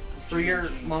 Oh, for your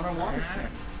GG. Mono Water thing.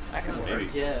 That could work. Maybe.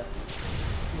 Yeah.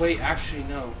 Wait, actually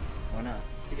no. Why not?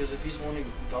 Because if he's wanting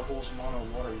doubles mono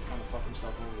water, he kind of fuck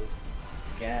himself over.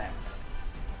 Yeah.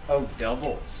 Oh,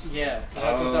 doubles. Yeah, because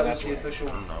I Oh, thought that was that's the right. official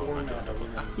I don't know. format that we're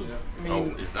gonna do. I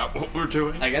mean, Oh, is that what we're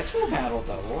doing? I guess we'll battle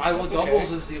doubles. I will That's doubles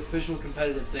okay. is the official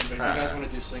competitive thing, but if you guys want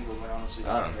to do singles, I honestly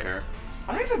I don't care.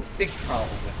 I have a big problem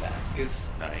with that because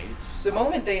Nice. the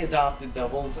moment they adopted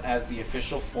doubles as the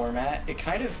official format, it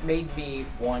kind of made me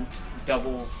want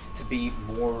doubles to be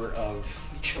more of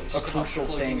a crucial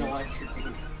thing.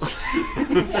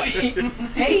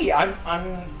 Hey,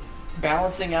 I'm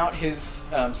balancing out his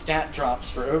stat drops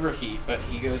for overheat, but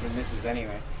he goes and misses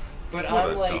anyway. But What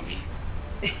I'm a like, dummy.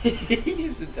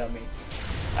 he's a dummy.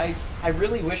 I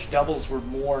really wish doubles were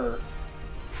more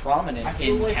prominent I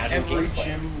feel in like casual every gameplay.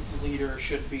 gym leader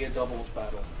should be a doubles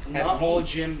battle. At Not all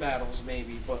least. gym battles,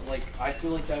 maybe, but like I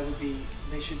feel like that would be.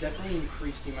 They should definitely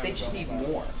increase the amount. They of just double need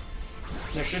battles. more.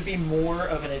 There should be more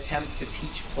of an attempt to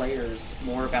teach players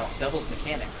more about doubles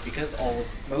mechanics because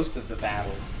most of the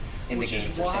battles in Which the games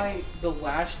is are why singles. the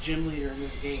last gym leader in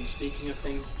this game, speaking of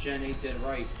things Gen 8 did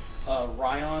right,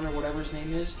 Ryan or whatever his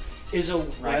name is a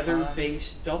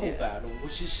weather-based double Yeah. battle,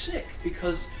 which is sick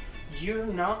because you're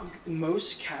not.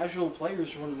 Most casual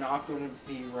players were not going to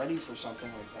be ready for something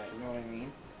like that. You know what I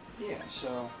mean? Yeah.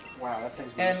 So wow, that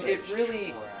thing's And sick. it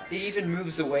really, Trash. it even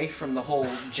moves away from the whole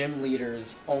gym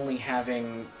leaders only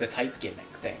having the type gimmick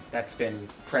thing that's been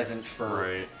present for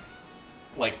Right.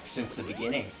 like since the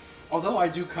beginning. Although I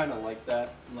do kind of like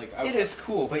that. Like It is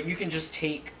cool, but you can just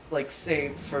take, like, say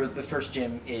for the first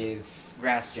gym is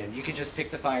grass gym, you can just pick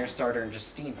the fire starter and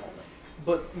just steamroll it.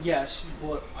 But yes,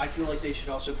 but I feel like they should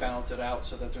also balance it out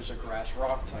so that there's a grass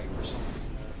rock type or something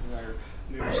that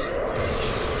moves.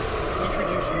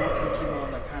 Introduce more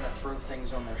Pokemon that kind of throw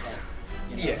things on their head.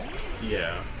 You know? Yeah.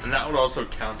 Yeah, and that would also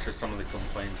counter some of the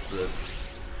complaints that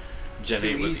Gen Too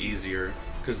 8 was easy. easier,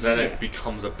 because then Yeah. it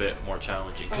becomes a bit more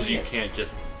challenging, because Oh, you yeah. can't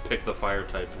just pick the fire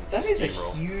type and That is a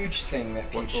steamroll. huge thing that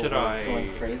people What should were I-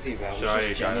 going crazy about. should was I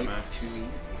just Gen 8's Dynamax? too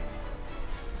easy.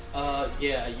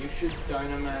 Yeah, you should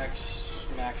Dynamax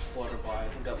Max Flutterby. I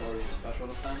think that lowers your special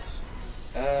defense.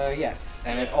 Yes,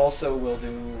 and it Yeah. also will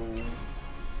do.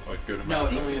 Like good No,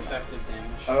 amount. it's only Decent. effective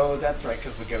damage. Oh, that's right,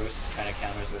 because the ghost kind of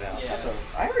counters it out. Yeah. That's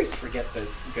I always forget that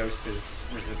ghost is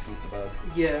resistant to bug.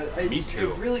 Yeah, Me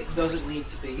too. It really doesn't need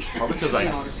to be. Probably to because be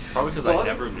I honest. I Bug-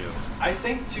 never knew. I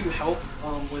think to help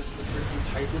with the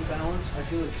freaking type imbalance, I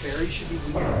feel like Fairy should be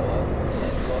weak to Bug,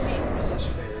 and Bug should resist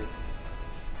Fairy.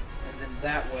 And then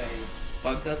that way,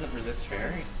 Bug doesn't resist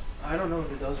fairy. I don't know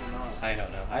if it does or not. I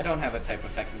don't know. I don't have a type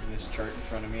effectiveness chart in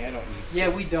front of me. I don't need. Yeah,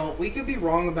 we don't. We could be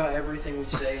wrong about everything we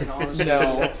say, and honestly, No.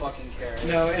 we don't fucking care.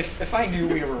 No, if I knew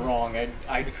we were wrong,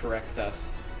 I'd correct us.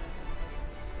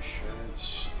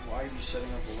 Sure. Why are you setting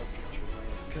up a look picture?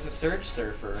 Because of Surge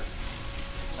Surfer.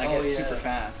 I get super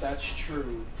fast. That's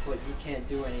true, but you can't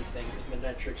do anything because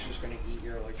Manectric's just going to eat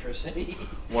your electricity.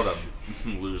 What a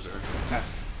loser.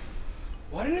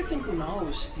 Why did I think Lunala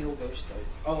was Steel Ghost type?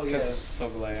 Oh, yeah. Because of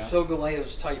Solgaleo.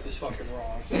 Solgaleo's type is fucking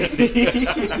wrong.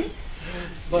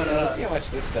 But, let's see how much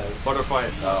this does. Butterfly,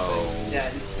 no.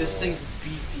 Yeah, this thing's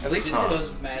beefy. At least it we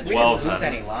does magic. We Well, didn't lose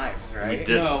then. any lives, right? We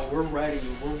did. No, we're ready.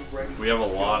 We're ready. We have a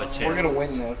lot of go. chances. We're gonna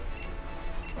win this.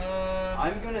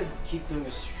 I'm gonna keep doing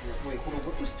a strip. Wait, hold on.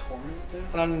 What does Torment do?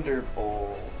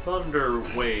 Thunderbolt. Thunder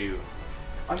Wave.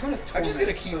 I'm gonna Torment. I'm just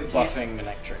gonna keep so it can't- buffing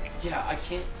Manectric. Yeah, I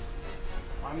can't.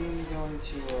 I'm going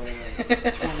to Torment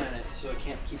it so it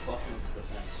can't keep buffing its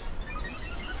defense.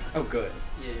 Oh, good.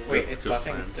 Yeah. Wait, it's Good buffing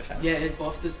plan. its defense? Yeah, it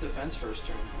buffed its defense first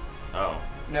turn. Oh.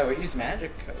 No, it used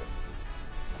magic code.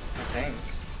 I think.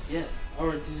 Yeah.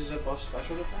 Or does it buff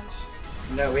special defense?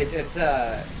 No,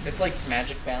 it's like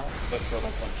magic balance, but for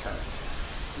like 1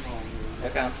 turn.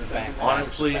 It bounces back.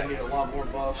 Honestly- I need a lot more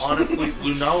buffs. Honestly,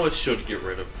 Lunala should get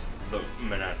rid of the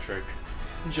Manectric.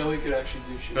 Joey could actually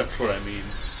do shit. That's what I mean.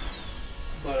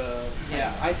 But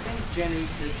yeah, I think Gen 8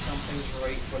 did some things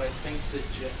right, but I think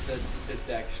the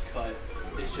Dex cut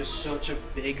is just such a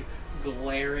big,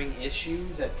 glaring issue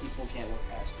that people can't look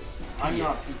past it. I'm Yeah.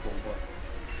 not people,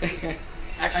 but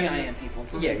actually I am people.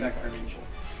 Yeah, back you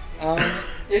are people.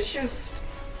 It's just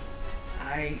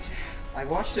I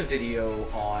watched a video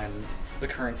on the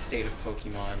current state of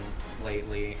Pokemon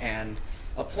lately, and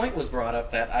a point was brought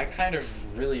up that I kind of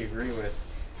really agree with.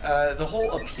 The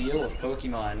whole appeal of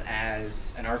Pokemon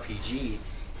as an RPG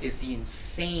is the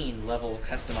insane level of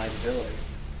customizability.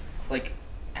 Like,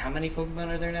 how many Pokemon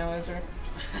are there now, Ezra?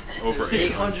 Over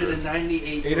 800.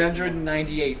 898.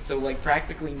 898, so like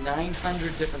practically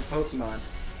 900 different Pokemon.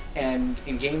 And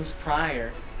in games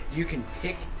prior, you can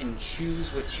pick and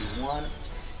choose what you want,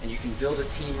 and you can build a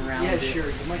team around Yeah, it. sure.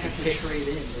 You might have to Pick- trade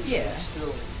in, but you Yeah. can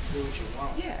still do what you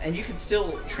want. Yeah, and you can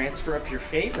still transfer up your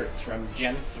favorites from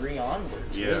Gen 3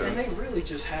 onwards. Yeah. really. And they really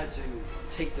just had to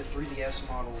take the 3DS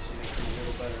models and make them a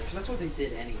little better, because that's what they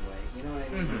did anyway. You know what I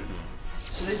mean? Mhm.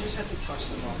 So they just had to touch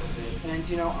them up a bit. And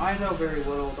you know, I know very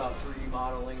little about 3D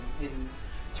modeling in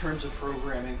terms of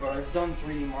programming, but I've done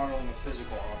 3D modeling of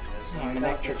physical objects. and I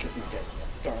thought Manectric that- isn't dead yet.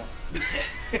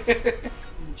 Darn.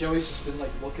 Joey's just been like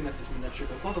looking at this Manectric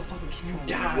like, motherfucker, can you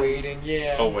die? Waiting,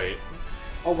 yeah. Oh, wait.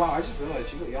 Oh wow, I just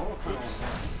realized y'all look kind Oops.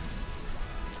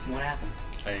 of. What happened?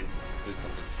 I did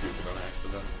something stupid on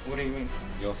accident. What do you mean?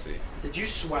 You'll see. Did you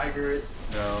swagger it?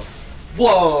 No.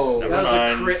 Whoa! Never That was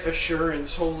mind. a crit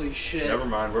assurance. Holy shit. Never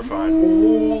mind, we're fine.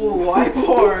 Ooh, I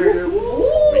part. We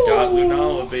got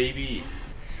Lunala, baby.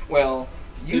 Well,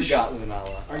 you Does she- got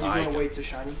Lunala. Are you I gonna don't. wait till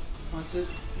Shiny hunts it?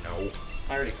 No.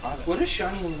 I already caught it. What does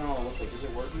Shiny Lunala look like? Is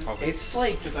it working? Probably. It's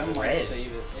like Because I might red. save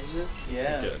it. Is it?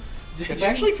 Yeah. Good. It's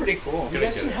actually pretty cool. You Gonna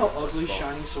guys get seen it. how ugly Well.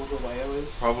 Shiny Solgaleo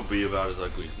is? Probably about as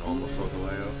ugly as normal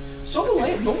Solgaleo.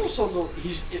 Solgaleo, normal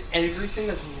Solgaleo, everything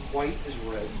that's white is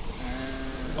red.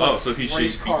 Oh, so he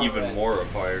Race should car be even red. more a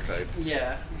fire type.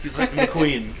 Yeah. He's like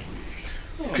McQueen.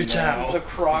 Good job. The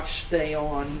Crocs stay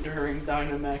on during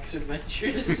Dynamax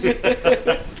adventures.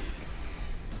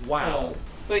 Wow.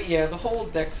 But yeah, the whole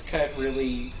Dex cut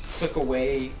really took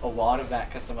away a lot of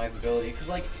that customizability. Because,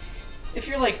 like, if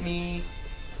you're like me,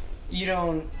 you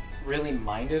don't really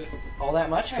mind it all that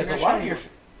much. Because Yeah, a I lot got of your...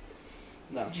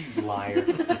 No. You liar.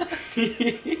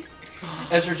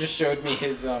 Ezra just showed me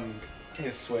his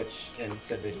Switch and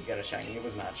said that he got a shiny. It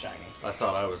was not shiny. I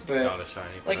thought I was But, got a shiny.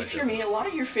 But Like, I if you're didn't. me, a lot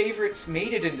of your favorites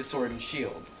made it into Sword and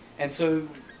Shield. And so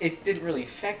it didn't really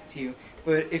affect you.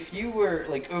 But if you were,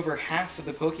 like, over half of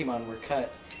the Pokemon were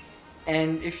cut,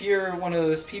 and if you're one of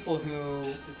those people who...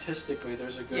 Statistically,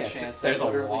 there's a good Yes, chance there's that a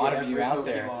literally lot of you every out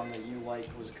there. Pokemon that you like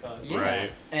was cut. Yeah,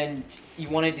 Right. and you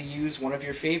wanted to use one of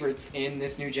your favorites in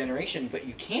this new generation, but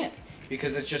you can't,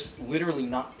 because it's just literally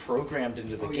not programmed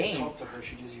into the Oh, yeah, game. talk to her.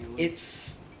 She gives you.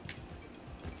 It's...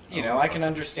 You know, I can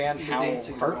understand The how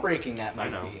dancing girl. heartbreaking that I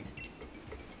might know. be.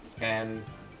 And...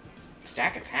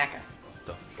 Stack Attacka.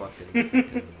 The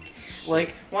fucking.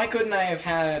 Like, why couldn't I have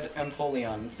had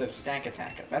Empoleon instead of Stack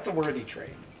Attacka? That's a worthy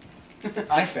trade.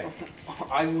 I think.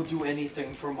 I will do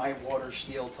anything for my water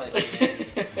steel type of game.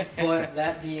 But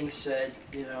that being said,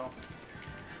 you know,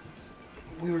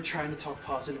 we were trying to talk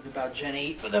positive about Gen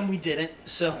 8, but then we didn't.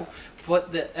 So,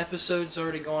 but the episode's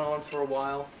already gone on for a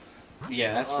while.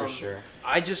 Yeah, that's for Um, sure.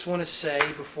 I just want to say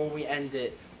before we end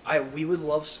it, we would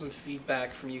love some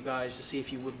feedback from you guys to see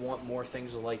if you would want more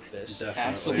things like this. Definitely.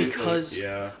 Absolutely. Because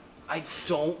Yeah. I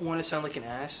don't want to sound like an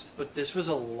ass, but this was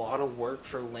a lot of work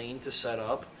for Lane to set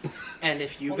up. And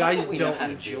if you Well, not guys that we know don't how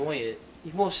to do enjoy it,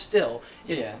 well, still,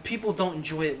 if Yeah. people don't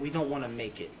enjoy it, we don't want to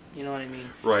make it. You know what I mean?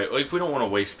 Right. Like, we don't want to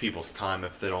waste people's time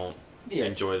if they don't Yeah.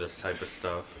 enjoy this type of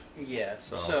stuff. Yeah.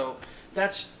 So. So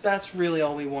that's really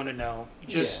all we want to know.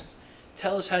 Just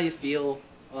tell us how you feel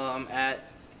at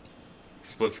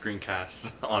Split Screen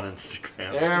Cast on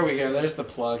Instagram. There we go. There's the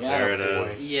plug. There it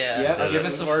Attaboy. is. yeah. Yep, give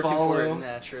us a working for follow. it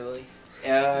naturally.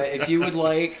 If you would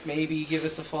like, maybe give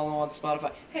us a follow on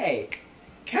Spotify. Hey,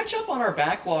 catch up on our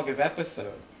backlog of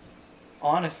episodes.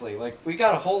 Honestly, like, we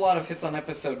got a whole lot of hits on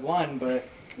episode 1, but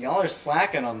y'all are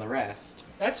slacking on the rest.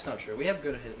 That's not true. We have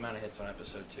good amount of hits on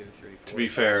episode 2, 3, 4. To be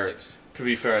 5, fair, 6.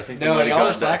 I think they No, might y'all are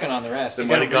have slacking gotten on the rest. they You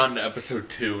might have gotta gotten to episode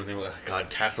 2 and they were like, God,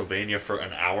 Castlevania for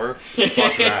an hour?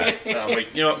 Fuck that. I'm like,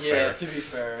 you know what, Yeah, fair. to be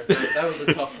fair, that was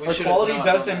a tough. We Our should've quality not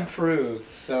does done that. improve,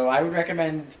 so I would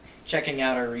recommend checking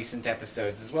out our recent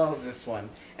episodes as well as this one.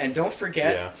 And don't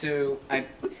forget to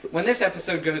when this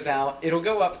episode goes out, it'll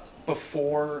go up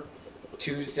before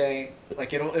Tuesday.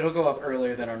 Like, it'll go up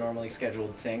earlier than our normally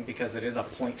scheduled thing because it is a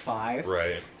 0.5.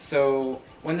 Right. So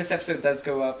when this episode does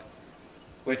go up,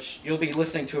 which you'll be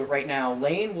listening to it right now,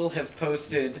 Lane will have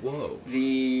posted Whoa.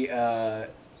 the a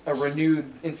renewed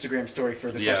Instagram story for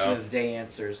the question Yeah. of the day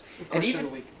answers. Question of the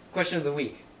week. Question of the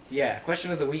week. Yeah,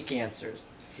 question of the week answers.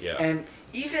 Yeah. And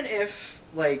even if,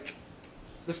 like,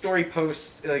 the story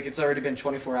post, like, it's already been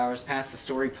 24 hours past the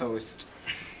story post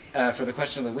for the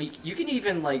question of the week, you can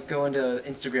even, like, go into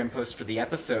Instagram post for the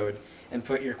episode and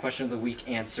put your question of the week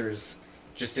answers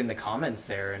just in the comments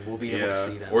there, and we'll be able to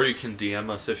see them. Or you can DM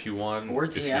us if you want. Or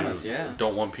if DM you us, yeah.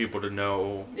 Don't want people to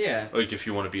know, Yeah. like, if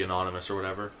you want to be anonymous or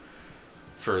whatever,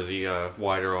 for the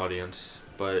wider audience.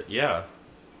 But yeah.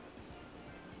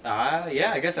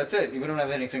 Yeah, I guess that's it. We don't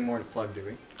have anything more to plug, do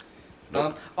we?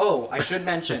 Nope. I should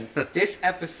mention, this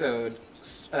episode,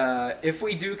 if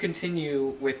we do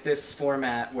continue with this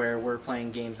format where we're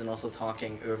playing games and also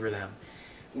talking over them,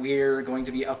 we're going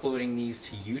to be uploading these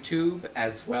to YouTube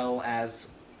as well as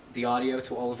the audio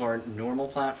to all of our normal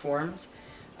platforms.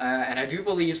 And I do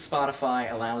believe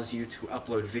Spotify allows you to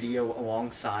upload video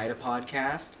alongside a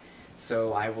podcast.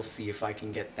 So I will see if I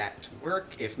can get that to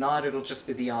work. If not, it'll just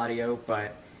be the audio,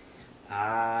 but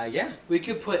yeah. We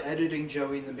could put editing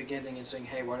Joey in the beginning and saying,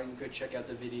 "Hey, why don't you go check out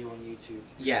the video on YouTube?"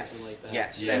 Yes, Something like that.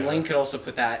 yes. Yeah. And Lane could also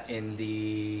put that in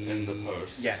the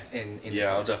post. Yeah, in the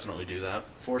Yeah, I'll post. definitely do that.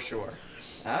 For sure.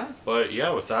 But yeah,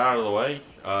 with that out of the way,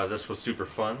 this was super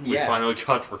fun. We Yeah. finally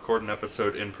got to record an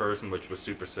episode in person, which was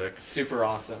super sick. Super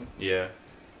awesome. Yeah.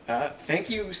 Thank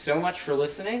you so much for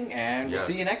listening, and we'll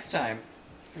see you Yes. next time.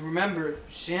 And remember,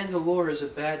 Chandelure is a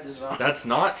bad design. That's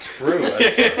not true.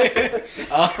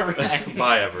 All right.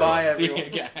 Bye, everyone. Bye, See everyone. you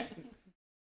guys.